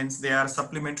 So hence they are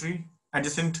supplementary,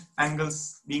 adjacent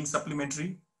angles being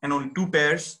supplementary and only two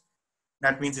pairs.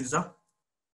 That means it is a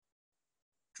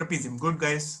trapezium. Good,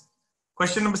 guys.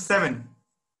 Question number 7.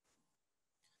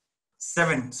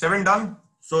 7 done.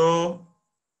 So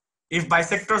if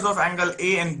bisectors of angle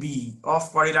A and B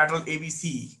of quadrilateral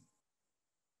ABC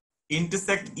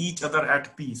intersect each other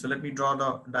at P. So let me draw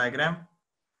the diagram.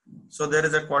 So there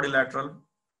is a quadrilateral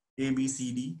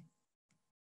ABCD.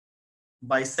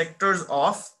 Bisectors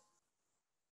of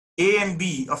A and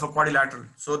B of a quadrilateral.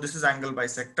 So this is angle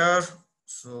bisector.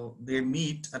 So they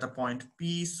meet at a point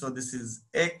P. So this is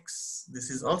X. This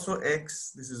is also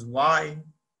X. This is Y.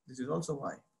 This is also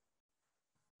Y.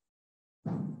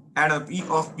 Add up E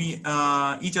of B,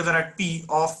 each other at P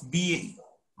of B.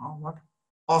 What?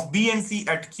 Of B and C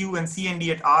at Q and C and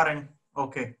D at R and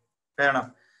okay, fair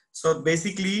enough. So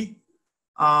basically,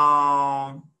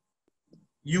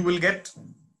 you will get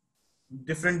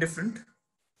different.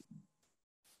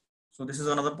 So this is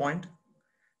another point.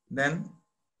 Then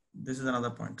this is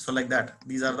another point. So like that,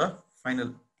 these are the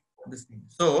final this thing.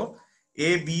 So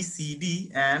A, B, C,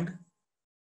 D, and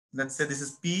let's say this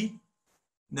is P.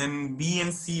 Then B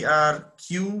and C are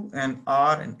Q and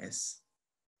R and S.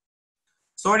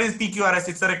 So what is PQRS?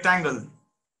 It's a rectangle.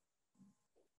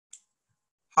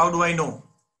 How do I know?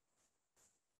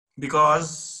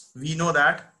 Because we know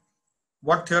that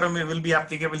what theorem will be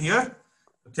applicable here?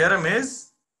 The theorem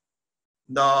is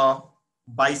the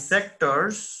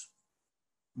bisectors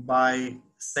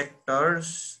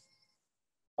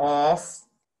of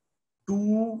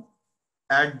two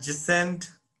adjacent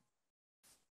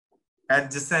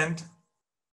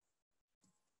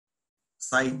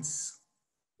sides,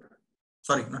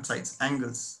 sorry, not sides,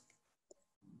 angles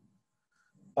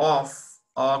of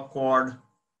a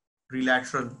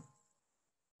quadrilateral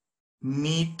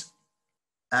meet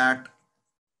at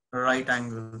right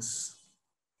angles.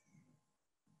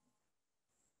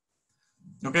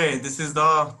 Okay, this is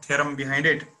the theorem behind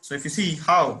it. So if you see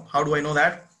how do I know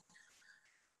that?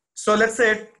 So let's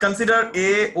say consider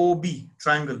AOB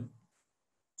triangle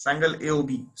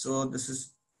AOB. So this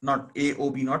is not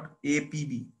AOB, not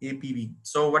APB.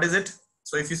 So what is it?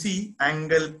 So if you see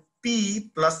angle P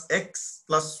plus X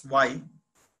plus Y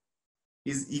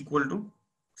is equal to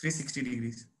 360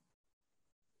 degrees.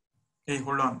 Okay,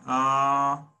 hold on.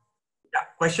 Yeah,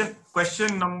 question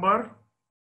number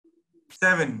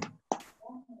 7.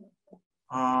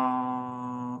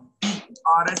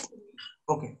 PRS.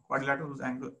 Okay, quadrilateral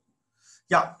angle.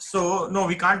 Yeah, so no,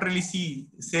 we can't really say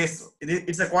so.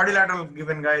 It's a quadrilateral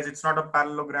given, guys. It's not a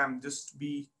parallelogram. Just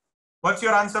be. What's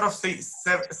your answer of say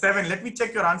 7? Let me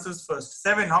check your answers first.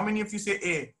 7. How many of you say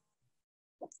A?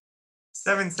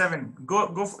 7.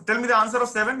 Go. Tell me the answer of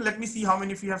 7. Let me see how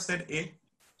many of you have said A.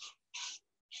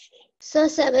 Sir,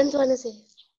 seventh one is A.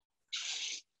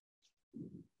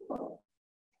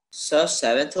 Sir,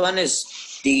 seventh one is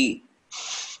D.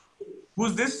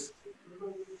 Who's this?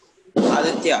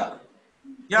 Aditya.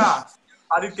 Yeah,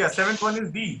 Aditya. 7th one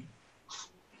is D.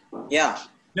 Yeah.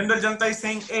 General Janta is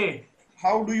saying A.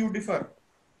 How do you differ?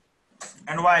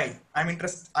 And why? I'm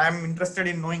interested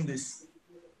in knowing this.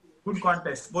 Good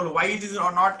contest. Bolo, why it is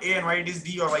or not A and why it is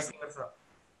D or vice versa?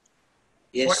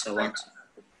 Yes, sir. One.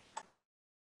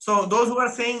 So those who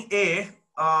are saying A,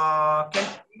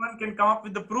 anyone can come up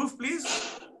with the proof,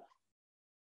 please?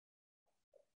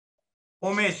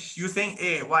 Omesh, you saying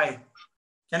A. Why?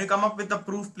 Can you come up with the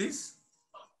proof, please?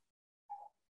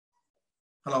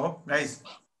 Hello, guys.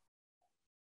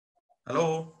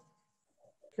 Hello.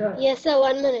 Sure. Yes, sir.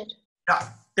 1 minute. Yeah.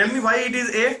 Tell me why it is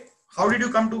A. How did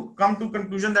you come to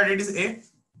conclusion that it is A?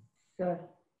 Sure.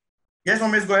 Yes,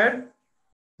 Omesh, go ahead.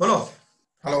 Hello.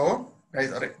 Hello,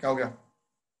 guys. Arre, kya ho gaya?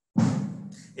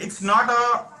 It's not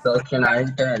a. So can I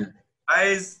tell?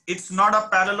 Guys, it's not a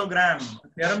parallelogram. The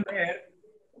theorem there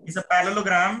is a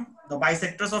parallelogram. The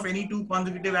bisectors of any two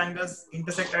consecutive angles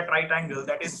intersect at right angle.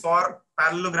 That is for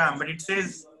parallelogram. But it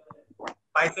says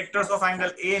bisectors of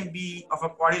angle A and B of a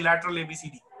quadrilateral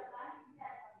ABCD.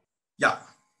 Yeah.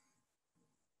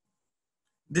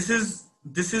 This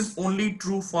is only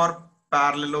true for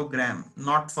parallelogram,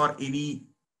 not for any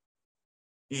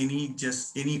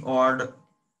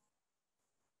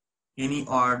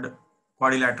odd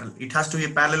quadrilateral. It has to be a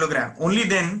parallelogram. Only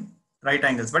then right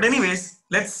angles. But anyways,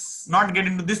 let's not get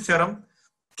into this theorem.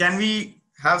 Can we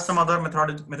have some other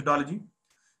methodology?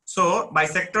 So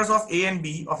bisectors of A and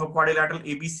B of a quadrilateral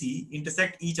ABC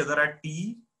intersect each other at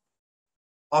T,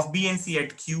 of B and C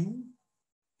at Q,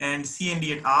 and C and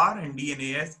D at R, and D and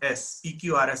A at S.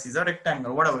 PQRS is a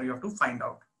rectangle, whatever you have to find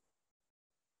out.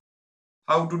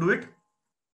 How to do it?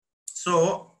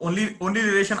 So only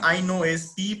relation I know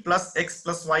is P plus X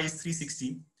plus Y is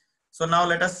 360. So now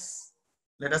let us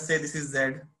say this is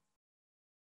Z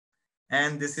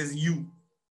and this is U.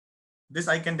 This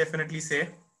I can definitely say,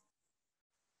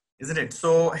 isn't it?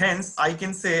 So hence I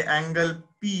can say angle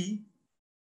P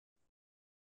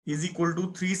is equal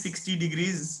to 360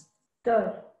 degrees.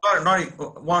 Sir. Sorry,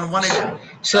 not 180.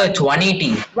 So it's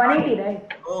 180. 180,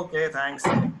 right? Okay, thanks.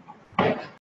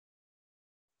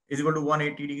 Is equal to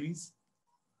 180 degrees.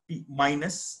 P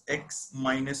minus X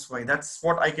minus Y. That's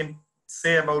what I can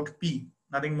say about P,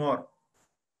 nothing more.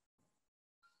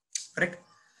 Correct?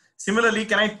 Similarly,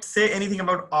 can I say anything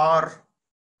about R?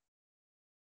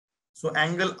 So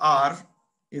angle R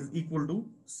is equal to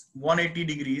 180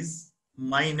 degrees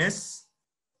minus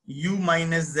U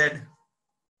minus Z.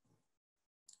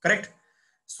 Correct?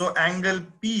 So angle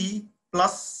P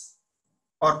plus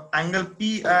or angle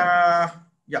P,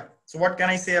 yeah. So what can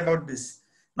I say about this?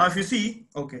 Now if you see,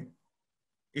 okay.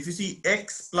 If you see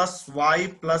X plus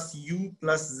Y plus U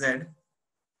plus Z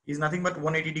is nothing but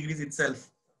 180 degrees itself.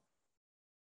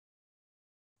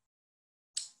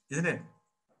 Isn't it?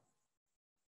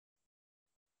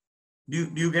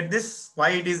 Do you get this?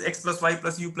 Why it is X plus Y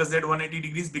plus U plus Z 180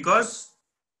 degrees? Because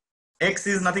X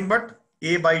is nothing but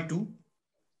A by 2.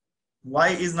 Y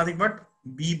is nothing but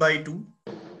B by 2.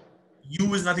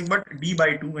 U is nothing but D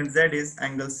by 2 and Z is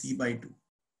angle C by 2.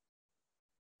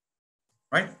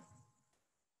 Right?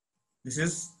 This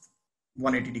is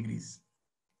 180 degrees.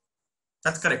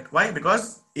 That's correct. Why?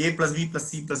 Because A plus B plus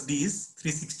C plus D is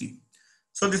 360.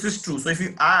 So this is true. So if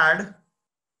you add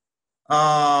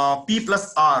P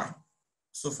plus R,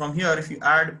 so from here if you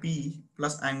add P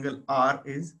plus angle R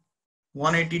is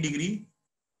 180 degree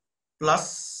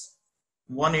plus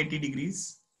 180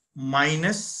 degrees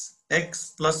minus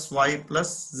X plus Y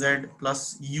plus Z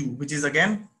plus U, which is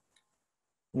again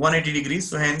 180 degrees.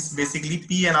 So hence basically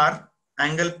P and R,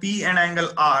 angle P and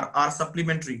angle R are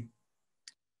supplementary.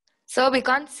 Sir, we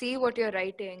can't see what you're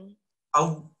writing.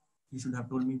 How? You should have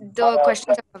told me. The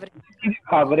questions are covering. It's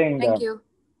covering Thank them. you.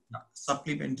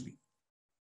 Supplementary.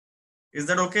 Is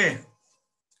that okay?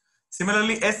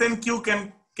 Similarly, S and Q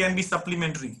can be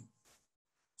supplementary.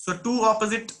 So two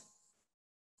opposite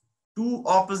so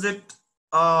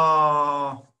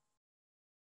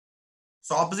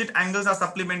opposite angles are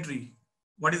supplementary.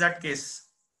 What is that case?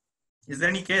 Is there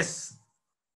any case?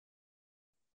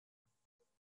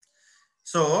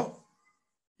 So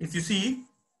if you see,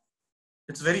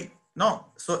 it's very, no.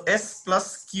 So S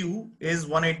plus Q is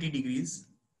 180 degrees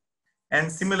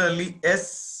And similarly,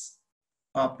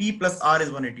 P plus R is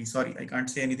 180. Sorry, I can't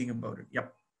say anything about it.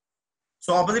 Yep.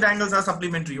 So opposite angles are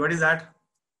supplementary. What is that?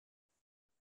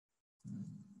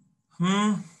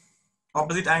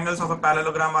 Opposite angles of a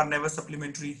parallelogram are never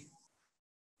supplementary.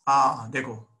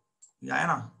 Dekho. Yeah,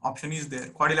 na? Option is there.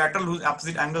 Quadrilateral whose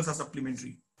opposite angles are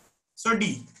supplementary. So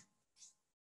D.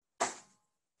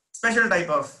 Special type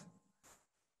of.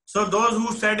 So those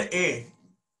who said A,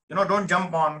 don't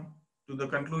jump on to the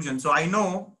conclusion. So I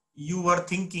know you were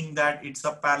thinking that it's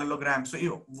a parallelogram. So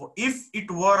if it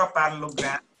were a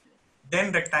parallelogram,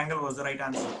 then rectangle was the right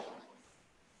answer.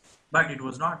 But it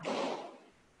was not.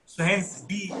 So hence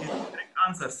D is the correct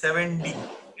answer, 7D.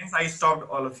 Hence I stopped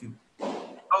all of you.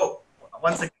 Oh,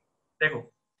 1 second. There you go.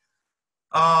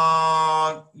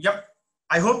 Yep.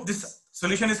 I hope this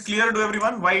solution is clear to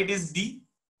everyone why it is D.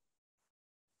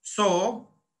 So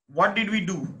what did we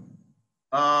do?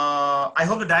 I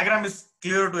hope the diagram is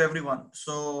clear to everyone.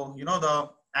 So, the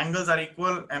angles are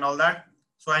equal and all that.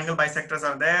 So angle bisectors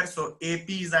are there. So AP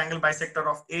is the angle bisector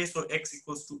of A. So X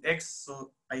equals to X.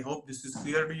 So I hope this is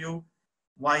clear to you.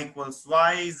 Y equals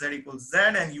Y, Z equals Z,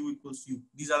 and U equals U.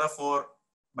 These are the 4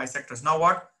 bisectors. Now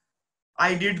what?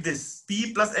 I did this.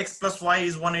 P plus X plus Y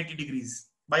is 180 degrees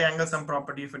by angle sum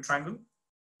property of a triangle.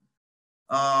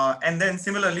 And then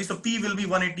similarly, so P will be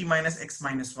 180 minus X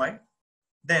minus Y.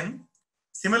 Then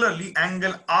similarly,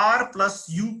 angle R plus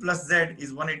U plus Z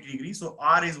is 180 degrees. So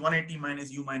R is 180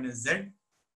 minus U minus Z.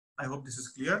 I hope this is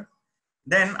clear.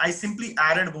 Then I simply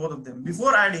added both of them.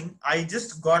 Before adding, I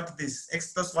just got this.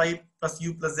 X plus Y plus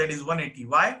U plus Z is 180.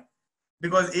 Why?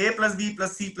 Because A plus B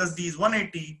plus C plus D is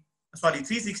 180. Sorry,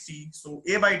 360. So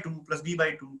A by 2 plus B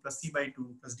by 2 plus C by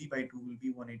 2 plus D by 2 will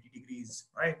be 180 degrees,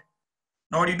 right?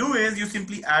 Now what you do is you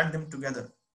simply add them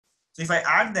together. So if I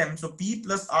add them, so P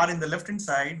plus R in the left hand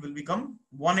side will become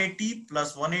 180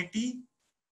 plus 180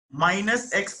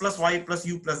 minus X plus Y plus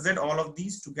U plus Z, all of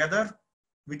these together,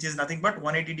 which is nothing but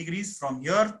 180 degrees from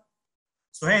here.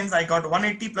 So hence I got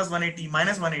 180 plus 180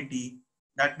 minus 180.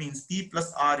 That means P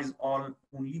plus R is only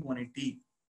 180.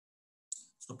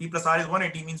 So P plus R is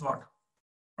 180 means what?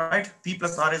 Right? P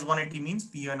plus R is 180 means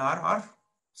P and R are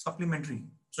supplementary.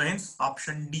 So hence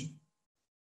option D.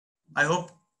 I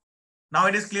hope now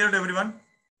it is clear to everyone.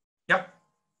 Yep.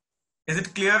 Is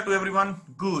it clear to everyone?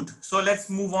 Good. So let's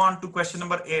move on to question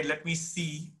number 8. Let me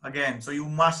see again. So you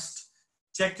must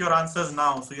check your answers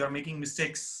now. So you are making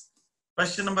mistakes.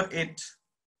 Question number 8.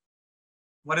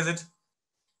 What is it?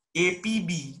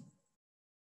 APB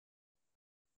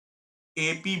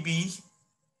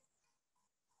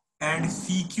and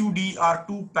CQD are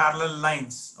 2 parallel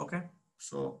lines. Okay.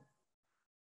 So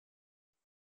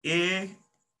APB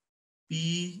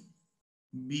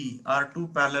are 2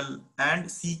 parallel and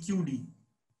CQD.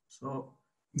 So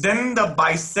then the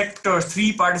bisectors,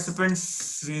 3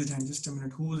 participants raised hand. Just a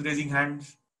minute. Who's raising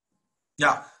hands?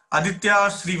 Yeah. Aditya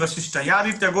Sri Vasishta. Yeah,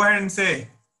 Aditya, go ahead and say.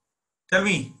 Tell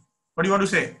me. What do you want to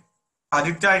say?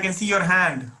 Aditya, I can see your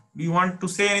hand. Do you want to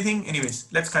say anything? Anyways,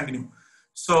 let's continue.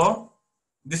 So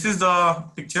this is the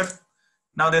picture.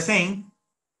 Now they're saying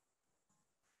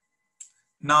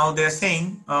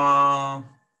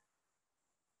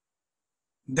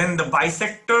then the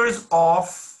bisectors of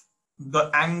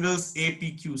the angles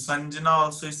APQ. Sanjana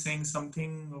also is saying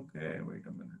something. Okay, wait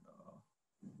a minute.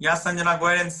 Yeah, Sanjana, go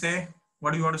ahead and say.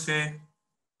 What do you want to say?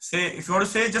 Say, if you want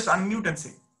to say, just unmute and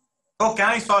say. Oh, can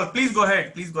I solve? Please go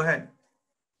ahead. Please go ahead.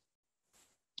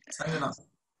 Sanjana.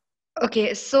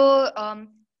 Okay, so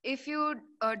if you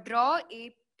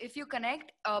if you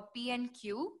connect P and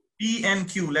Q. P and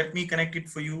Q. Let me connect it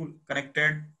for you.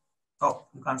 Connected. Oh,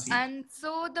 you can't see. And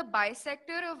so the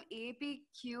bisector of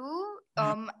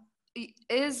APQ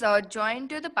is joined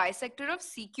to the bisector of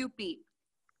CQP.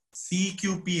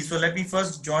 CQP. So let me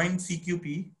first join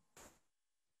CQP.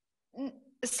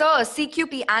 So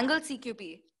CQP, angle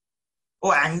CQP.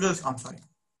 Oh, angles. I'm sorry.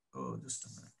 Oh, just a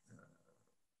minute.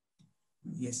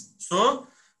 Yes. So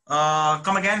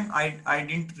come again. I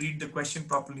didn't read the question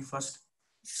properly first.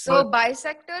 So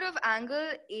bisector of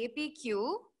angle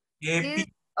APQ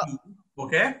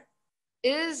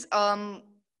is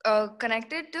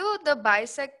connected to the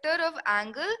bisector of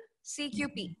angle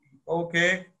CQP.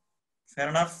 Okay, fair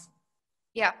enough.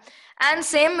 Yeah, and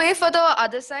same way for the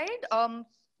other side,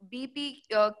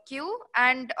 BPQ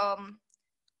and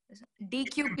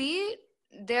DQP,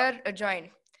 they're joined.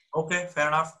 Okay, fair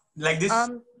enough. Like this.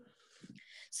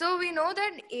 So we know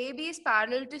that AB is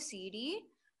parallel to CD,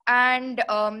 and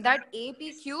that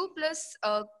APQ plus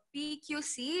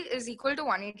PQC is equal to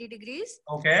 180 degrees.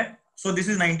 Okay, so this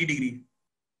is 90 degree.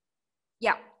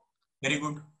 Yeah. Very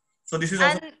good. So this is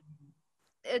also.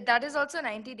 And that is also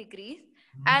 90 degrees.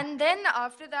 And then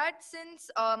after that, since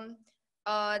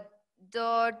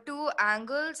the two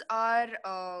angles are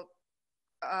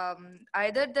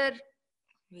either their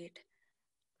wait.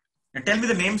 Tell me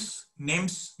the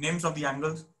names of the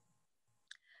angles.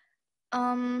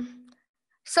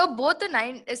 So both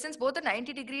the since both the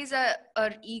 90 degrees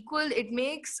are equal, it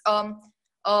makes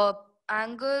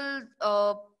angle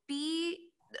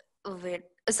P. Wait.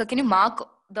 So can you mark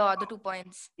the other 2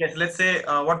 points? Yes, let's say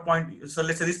what point. So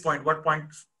let's say this point. What point?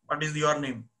 What is your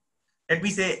name? Let me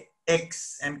say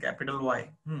X and capital Y.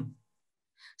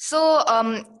 So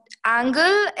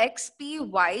angle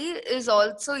XPY is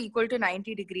also equal to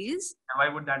 90 degrees. And why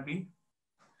would that be?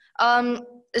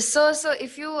 So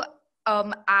if you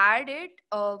add it,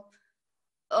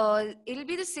 it'll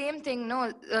be the same thing,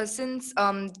 no? Since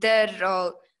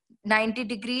they're 90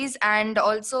 degrees, and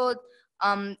also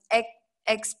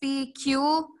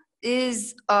XPQ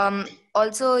is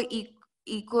also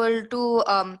equal to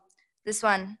this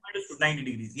one. 90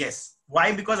 degrees. Yes.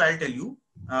 Why? Because I'll tell you.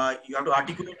 You have to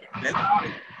articulate it well.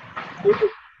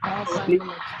 So,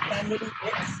 angle is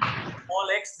X, small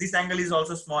x. This angle is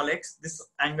also small x. This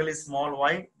angle is small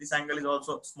y. This angle is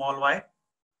also small y.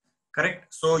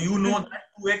 Correct. So you know that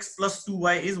 2x plus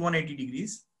 2y is 180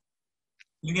 degrees.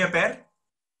 Linear pair.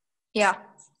 Yeah.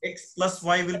 X plus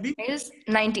y will be is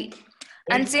 90.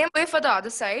 And same way for the other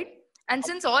side. And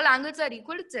since all angles are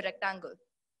equal, it's a rectangle.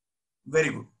 Very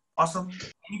good. Awesome.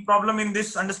 Any problem in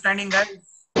this understanding,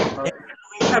 guys?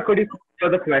 Could you show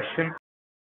the question?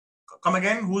 Come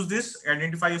again. Who's this?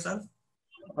 Identify yourself.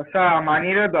 Sir,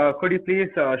 Manirad, could you please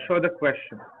show the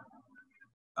question?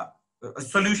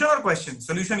 Solution or question?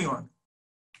 Solution you want?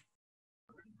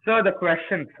 Sir, the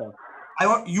question, sir.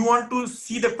 You want to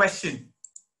see the question.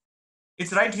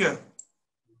 It's right here.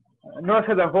 No,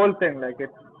 sir, the whole thing. Like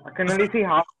it, I can only see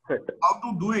half of it. How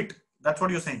to do it? That's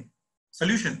what you're saying.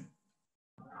 Solution.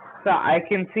 Sir, I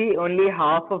can see only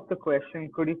half of the question.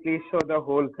 Could you please show the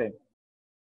whole thing?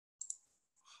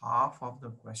 Half of the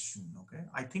question. Okay.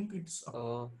 I think it's.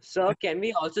 Sir, can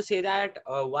we also say that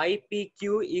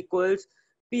YPQ equals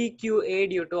PQA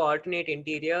due to alternate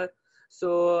interior?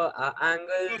 So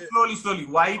angle. Slowly.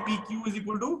 YPQ is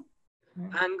equal to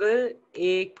angle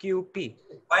AQP.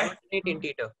 Why? Alternate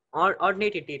interior.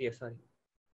 Alternate interior. Sorry.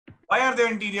 Why are they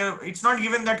interior? It's not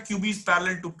given that QB is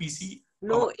parallel to PC.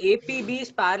 No, APB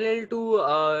is parallel to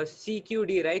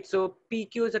CQD, right? So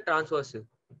PQ is a transversal.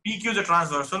 PQ is a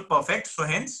transversal. Perfect. So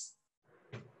hence.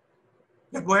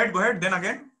 Yeah, go ahead. Then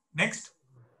again. Next.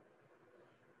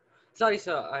 Sorry,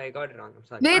 sir. I got it wrong. I'm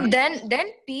sorry. Wait, then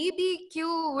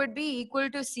PBQ would be equal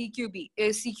to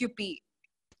CQP.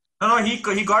 No.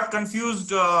 He got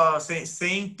confused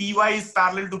saying PY is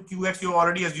parallel to QX. You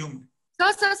already assumed.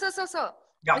 Sir.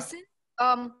 Yeah. Listen,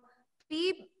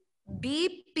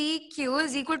 BPQ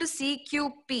is equal to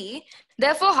CQP.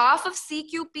 Therefore, half of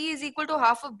CQP is equal to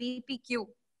half of BPQ.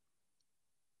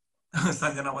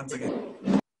 Sanjana, once again.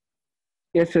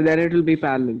 Yes, so then it will be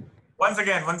parallel. Once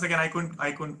again. I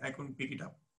couldn't pick it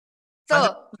up.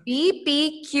 So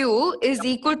BPQ is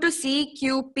equal to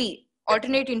CQP,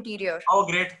 alternate interior. Oh,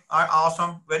 great!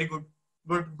 Awesome. Very good.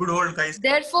 Good hold, guys.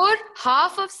 Therefore,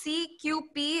 half of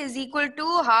CQP is equal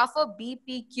to half of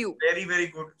BPQ. Very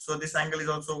good. So this angle is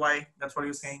also Y. That's what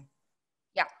you're saying.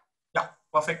 Yeah. Yeah.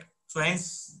 Perfect. So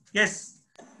hence, yes,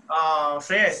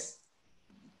 Shreyas,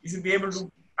 you should be able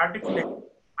to articulate.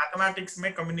 Mathematics,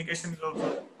 make communication is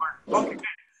also okay.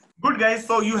 Good, guys.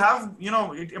 So you have,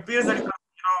 it appears that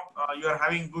you are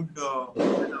having good.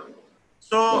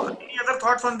 So any other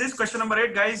thoughts on this question number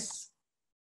 8, guys?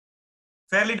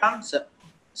 Fairly done. Sir.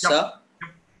 Yep. Sir.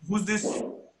 Who's this?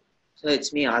 So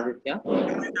it's me, Aditya. Go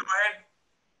ahead.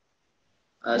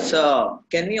 So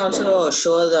can we also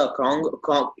show the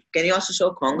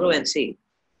congruency?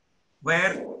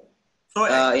 Where? So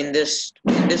in this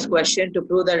question to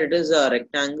prove that it is a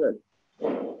rectangle.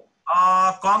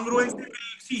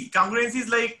 Congruency is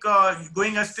like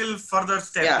going a still further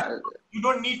step. Yeah. You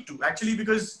don't need to actually,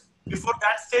 because before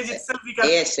that stage itself we can.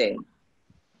 ASA.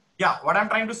 Yeah, what I'm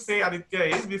trying to say, Aditya,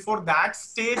 is before that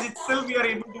stage itself we are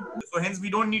able to. So hence we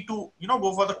don't need to,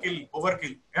 go for the overkill.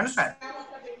 You understand?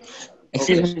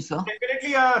 Excuse me, sir.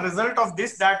 Definitely a result of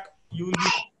this that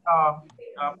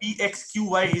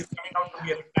PXQY is coming out to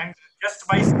be a rectangle just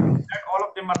by saying that all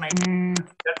of them are 90.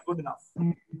 That's good enough.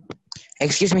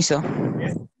 Excuse me, sir.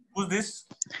 Yes. Who's this?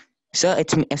 Sir,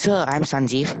 it's me. Sir, I'm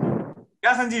Sanjeev.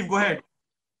 Yeah, Sanjeev, go ahead.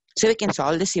 So we can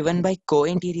solve this even by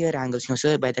co-interior angles,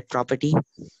 sir, by that property.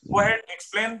 Go ahead,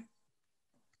 explain.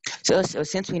 So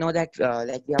since we know that,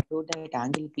 we have proved that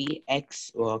angle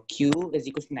PXQ is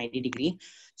equal to 90 degree.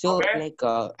 So okay.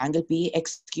 angle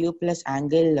PXQ plus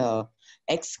angle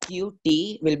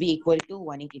XQT will be equal to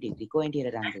 180 degree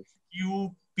co-interior angles.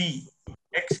 XQP.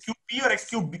 XQP or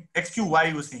XQY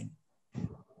you were saying?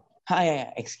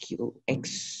 Yeah. XQ.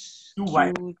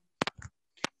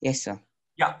 Yes, sir.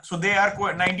 Yeah, so they are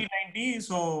 90-90,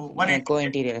 so 180.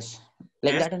 Co-interiors.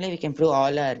 Like Yes. that only we can prove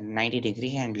all are 90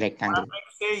 degree and rectangle. I'm trying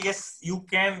to say yes, you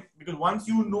can, because once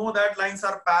you know that lines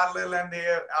are parallel and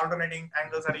their alternating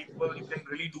angles are equal, you can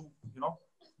really do,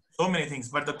 so many things.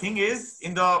 But the thing is,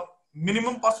 in the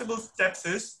minimum possible steps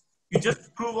is, you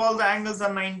just prove all the angles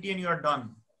are 90 and you are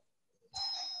done.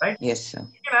 Right? Yes, sir.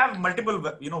 You can have multiple,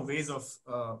 ways of,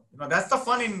 that's the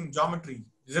fun in geometry.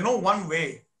 There's no one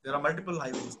way. There are multiple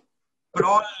highways. But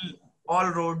all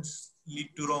roads lead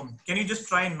to Rome. Can you just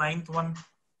try 9th one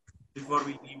before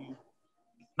we leave you?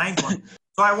 9th one.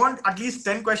 So I want at least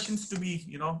 10 questions to be,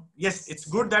 yes, it's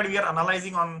good that we are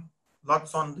analyzing on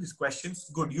lots on these questions.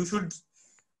 Good. You should,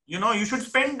 you should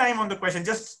spend time on the question.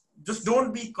 Just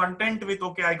don't be content with,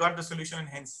 okay, I got the solution and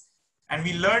hence. And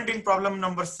we learned in problem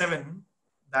number 7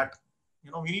 that,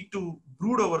 we need to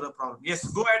brood over the problem. Yes,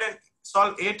 go ahead and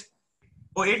solve 8.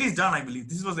 Oh, 8 is done, I believe.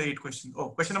 This was the 8 question. Oh,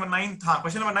 question number 9.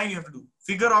 Question number 9 you have to do.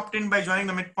 Figure obtained by joining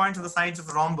the midpoints of the sides of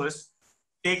a rhombus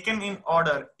taken in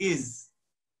order is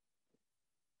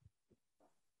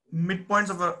midpoints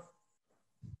of a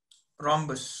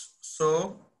rhombus.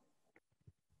 So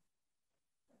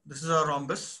this is a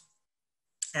rhombus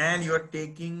and you are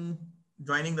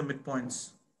joining the midpoints.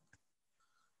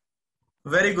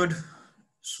 Very good.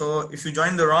 So if you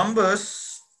join the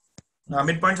rhombus,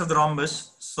 midpoints of the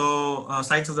rhombus, so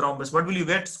sides of the rhombus, what will you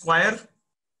get? Square.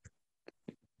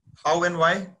 How and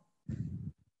why?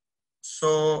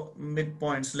 So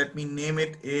midpoints, let me name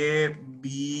it A,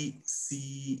 B,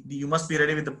 C, D. You must be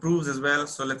ready with the proofs as well.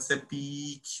 So let's say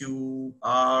P, Q,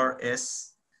 R,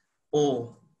 S,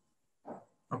 O.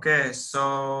 Okay,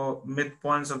 so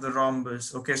midpoints of the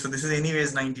rhombus. Okay, so this is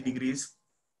anyways 90 degrees.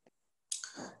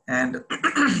 And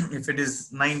if it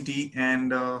is 90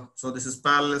 and so this is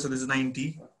parallel, so this is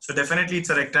 90. So definitely it's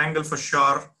a rectangle for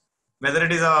sure. Whether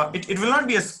it is it will not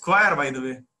be a square, by the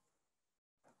way.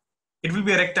 It will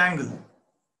be a rectangle.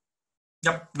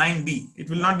 Yep, 9B. It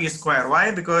will not be a square.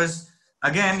 Why? Because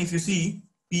again, if you see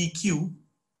PQ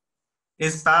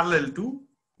is parallel to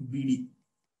BD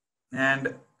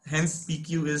and hence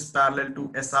PQ is parallel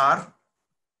to SR.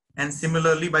 And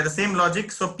similarly, by the same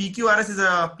logic, so PQRS is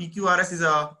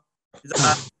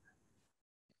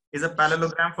a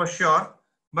parallelogram for sure,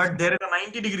 but there is a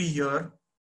 90 degree here,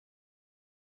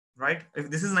 right? If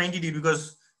this is 90 degree,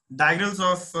 because diagonals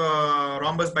of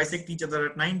rhombus bisect each other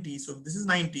at 90. So this is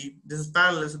 90, this is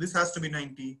parallel, so this has to be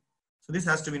 90. So this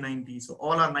has to be 90. So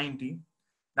all are 90.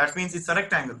 That means it's a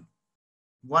rectangle.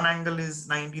 One angle is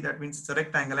 90, that means it's a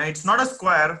rectangle. And it's not a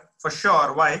square for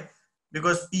sure. Why?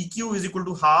 Because PQ is equal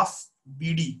to half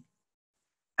BD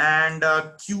and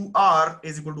QR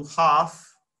is equal to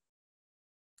half,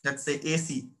 let's say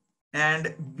AC,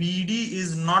 and BD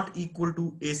is not equal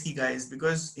to AC, guys,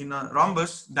 because in a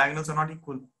rhombus diagonals are not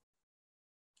equal.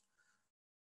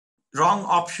 Wrong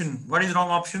option. What is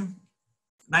wrong option?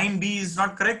 9B is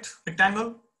not correct.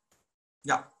 Rectangle.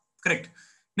 Yeah, correct.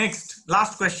 Next,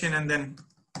 last question and then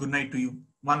good night to you.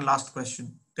 One last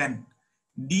question. 10.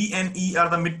 D and E are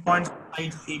the midpoints on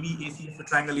sides AB, AC of the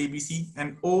triangle ABC,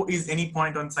 and O is any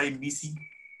point on side BC.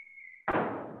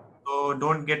 So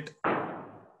don't get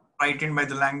frightened by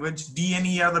the language. D and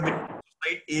E are the midpoints on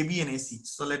side AB and AC.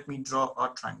 So let me draw a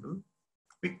triangle,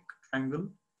 quick triangle.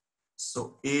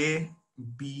 So A,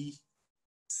 B,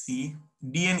 C.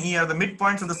 D and E are the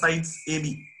midpoints of the sides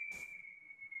AB.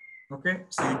 Okay,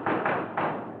 so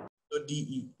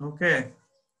DE. Okay.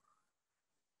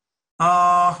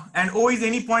 And O is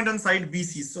any point on side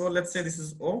BC. So let's say this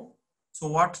is O. So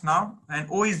what now? And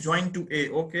O is joined to A.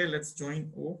 Okay, let's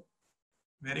join O.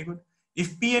 Very good.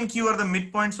 If P and Q are the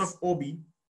midpoints of OB,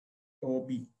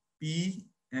 P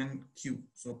and Q.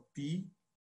 So P,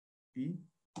 P,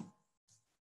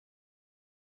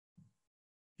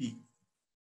 P,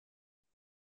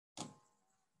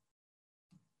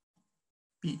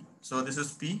 P. So this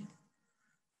is P,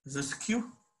 this is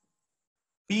Q.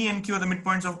 P and Q are the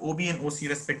midpoints of OB and OC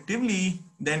respectively,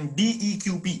 then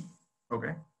DEQP.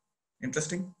 Okay,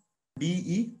 interesting.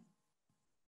 DE.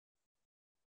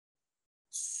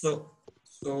 So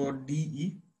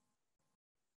DE.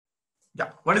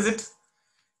 Yeah, what is it?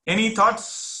 Any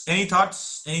thoughts? Any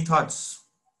thoughts? Any thoughts?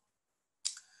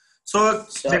 So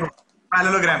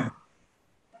parallelogram.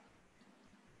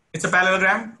 It's a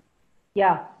parallelogram?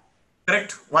 Yeah.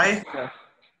 Correct. Why? Yeah.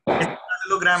 It's a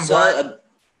parallelogram. So, Why?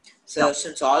 So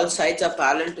since all sides are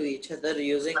parallel to each other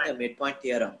using the midpoint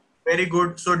theorem. Very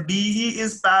good. So DE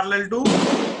is parallel to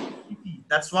DP.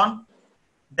 That's one.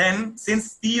 Then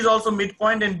since P is also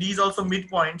midpoint and D is also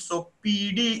midpoint, so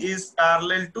PD is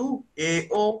parallel to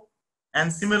AO,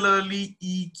 and similarly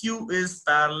EQ is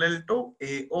parallel to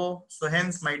AO. So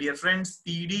hence, my dear friends,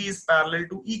 PD is parallel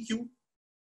to EQ.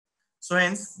 So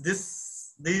hence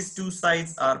these two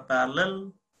sides are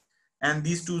parallel and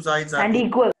these two sides are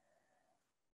equal.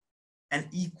 And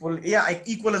equal. Yeah,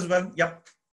 equal as well. Yep.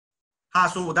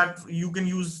 So that you can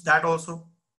use that also.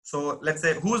 So let's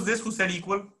say, who's this who said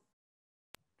equal?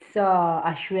 So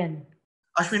Ashwin.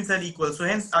 Ashwin said equal. So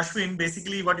hence Ashwin,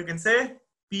 basically what you can say,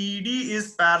 PD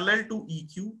is parallel to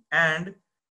EQ and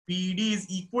PD is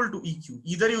equal to EQ.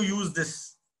 Either you use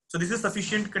this. So this is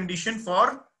sufficient condition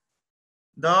for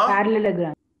the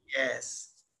Parallelogram. Yes,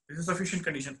 this is sufficient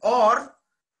condition. Or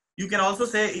you can also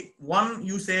say, one,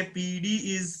 you say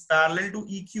PD is parallel to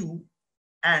EQ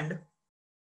and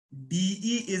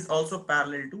DE is also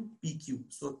parallel to PQ.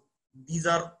 So these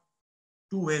are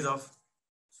two ways of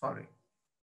solving,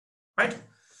 right?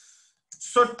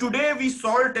 So today we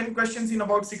solved 10 questions in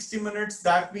about 60 minutes.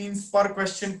 That means per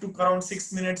question took around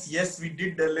 6 minutes. Yes, we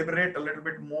did deliberate a little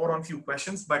bit more on few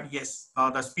questions, but yes,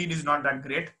 the speed is not that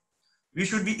great. We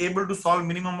should be able to solve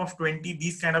minimum of 20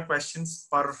 these kind of questions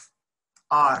per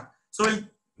hour. So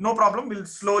no problem, we'll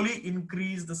slowly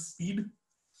increase the speed.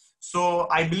 So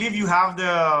I believe you have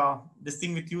this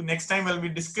thing with you. Next time we'll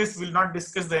not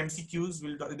discuss the MCQs,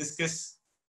 we'll discuss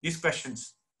these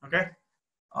questions. Okay,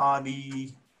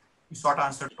 the short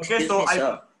answer. Okay, Excuse so me,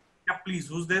 sir. Yeah, please,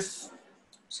 who's this?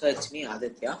 So it's me,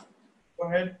 Aditya. Go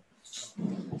ahead.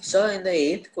 So in the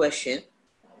 8th question.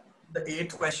 The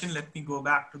 8th question, let me go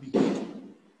back to the 8th.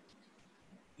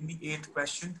 In the 8th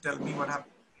question, tell me what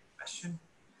happened in the 8th question.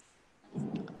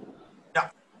 Yeah.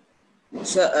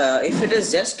 So if it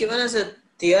is just given as a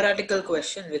theoretical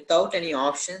question without any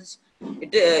options,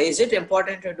 is it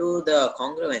important to do the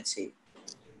congruency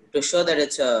to show that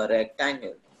it's a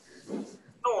rectangle?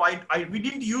 No, we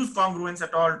didn't use congruence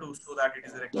at all to show that it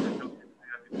is a rectangle.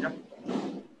 Yeah.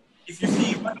 If you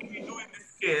see, what did we do in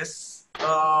this case?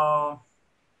 So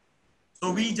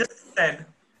we just said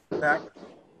that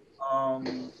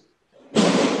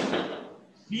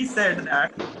we said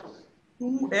that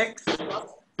 2x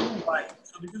plus 2y.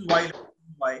 So this is y and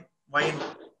y.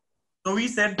 So we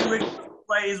said 2x plus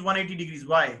 2y is 180 degrees.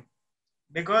 Why?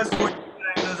 Because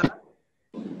angles are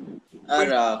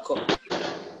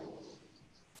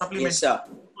supplementary. Yes, sir.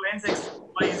 So hence x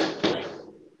y is.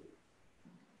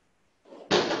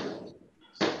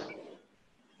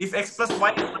 If x plus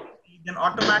y is 180, then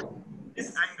automatically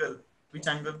this angle, which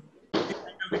angle? This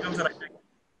angle becomes a right angle.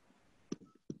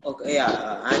 Okay,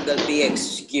 yeah, angle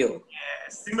PXQ. Yes.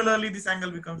 Similarly, this angle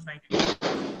becomes 90 degrees.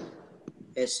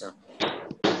 Yes, sir.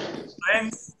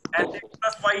 Hence, as x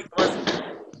plus y was.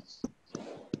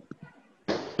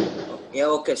 Yeah,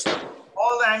 okay, sir.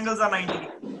 All the angles are 90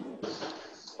 degrees.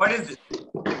 What is this?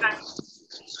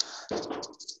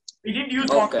 We didn't use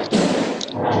okay.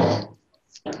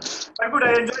 Very good.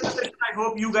 I enjoyed the session. I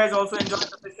hope you guys also enjoyed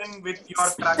the session with your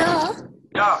practice. Sir?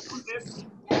 Yeah, who's this?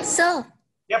 Sir?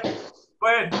 Yep. Go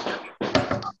ahead.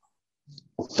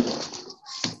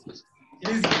 It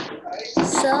is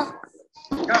Sir?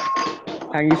 Yeah.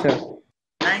 Thank you, sir.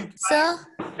 Thank you. Sir?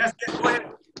 Yes, go ahead.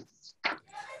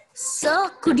 Sir,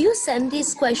 could you send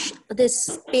this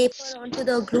paper onto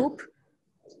the group?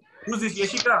 Who's this,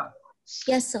 Yashika?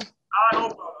 Yes, sir. No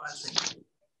problem. I'll send you.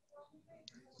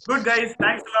 Good, guys.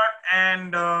 Thanks a lot.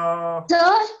 And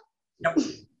Sir? Yep.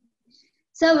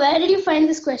 Sir, where did you find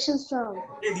these questions from?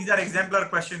 Hey, these are exemplar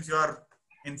questions. Your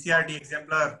NCRT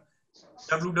exemplar.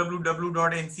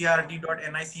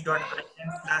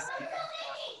 www.ncrt.nic.in/.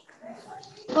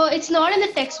 Oh, it's not in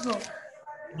the textbook.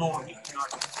 No, it's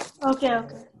not. Okay.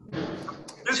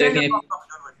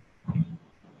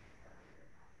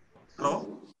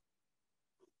 Hello?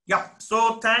 Yeah.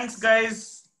 So thanks,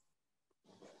 guys.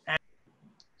 And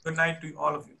good night to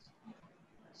all of you.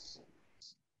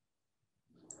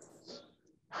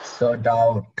 So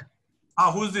doubt.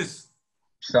 Who's this?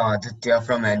 So Aditya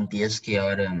from NPS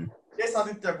KRM. Yes,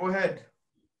 Aditya, go ahead.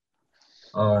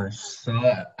 So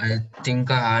I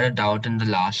think I had a doubt in the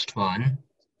last one.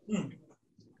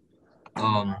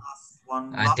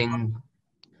 I think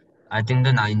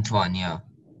the 9th one, yeah.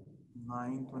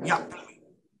 9th one, yeah.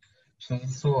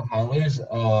 So how is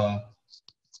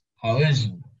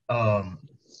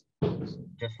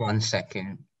just 1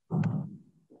 second.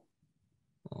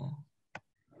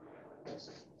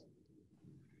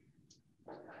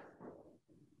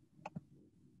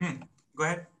 Go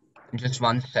ahead. Just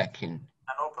 1 second.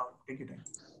 No problem. Take your time.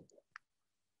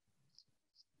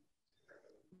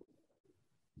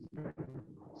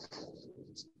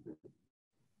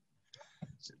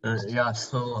 Yeah,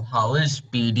 so how is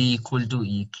PD equal to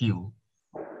EQ?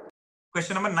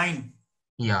 Question number 9.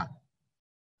 Yeah.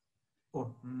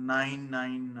 Oh,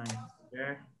 9.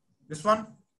 Okay. This one?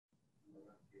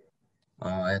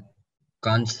 I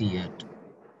can't see it.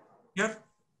 Here?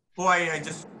 Oh, I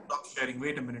just stopped sharing.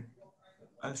 Wait a minute.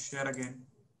 I'll share again.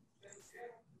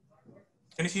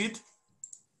 Can you see it?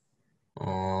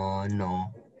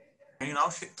 No. Can you now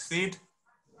see it?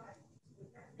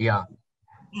 Yeah.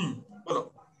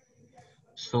 Follow.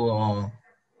 So,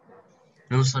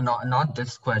 no, so not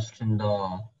this question,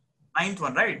 the 9th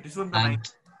one, right? This one, the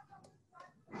 9th.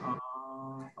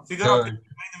 Figure out the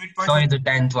midpoint. Sorry, the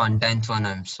 10th one,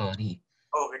 I'm sorry.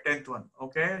 Okay, 10th one.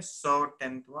 Okay, so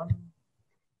 10th one.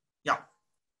 Yeah.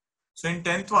 So in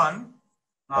 10th one,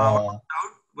 How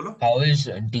is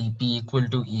DP equal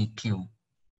to EQ?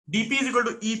 DP is equal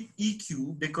to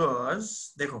EQ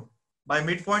because, dekho, by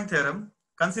midpoint theorem,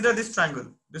 consider this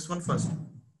triangle. This one first.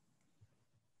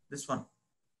 This one.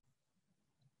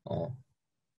 Oh.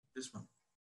 This one.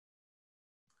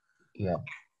 Yeah.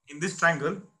 In this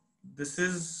triangle, this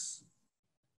is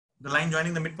the line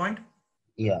joining the midpoint.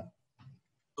 Yeah.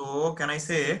 So can I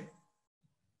say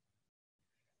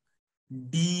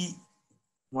D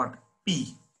what?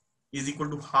 P is equal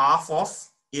to half of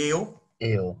AO.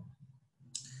 AO.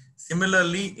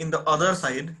 Similarly, in the other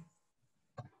side,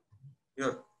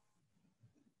 here,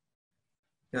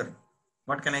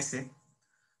 what can I say?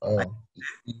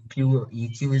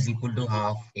 EQ is equal to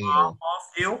half AO. Half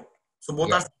of AO. So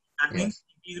both are, that means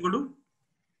DP is equal to?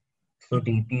 So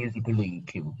DP is equal to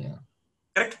EQ. Yeah.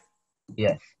 Correct?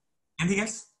 Yes. Anything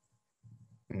else?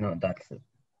 No, that's it.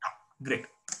 Great.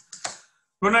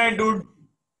 Good night, dude.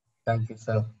 Thank you,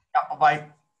 sir. Yeah,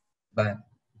 bye. Bye.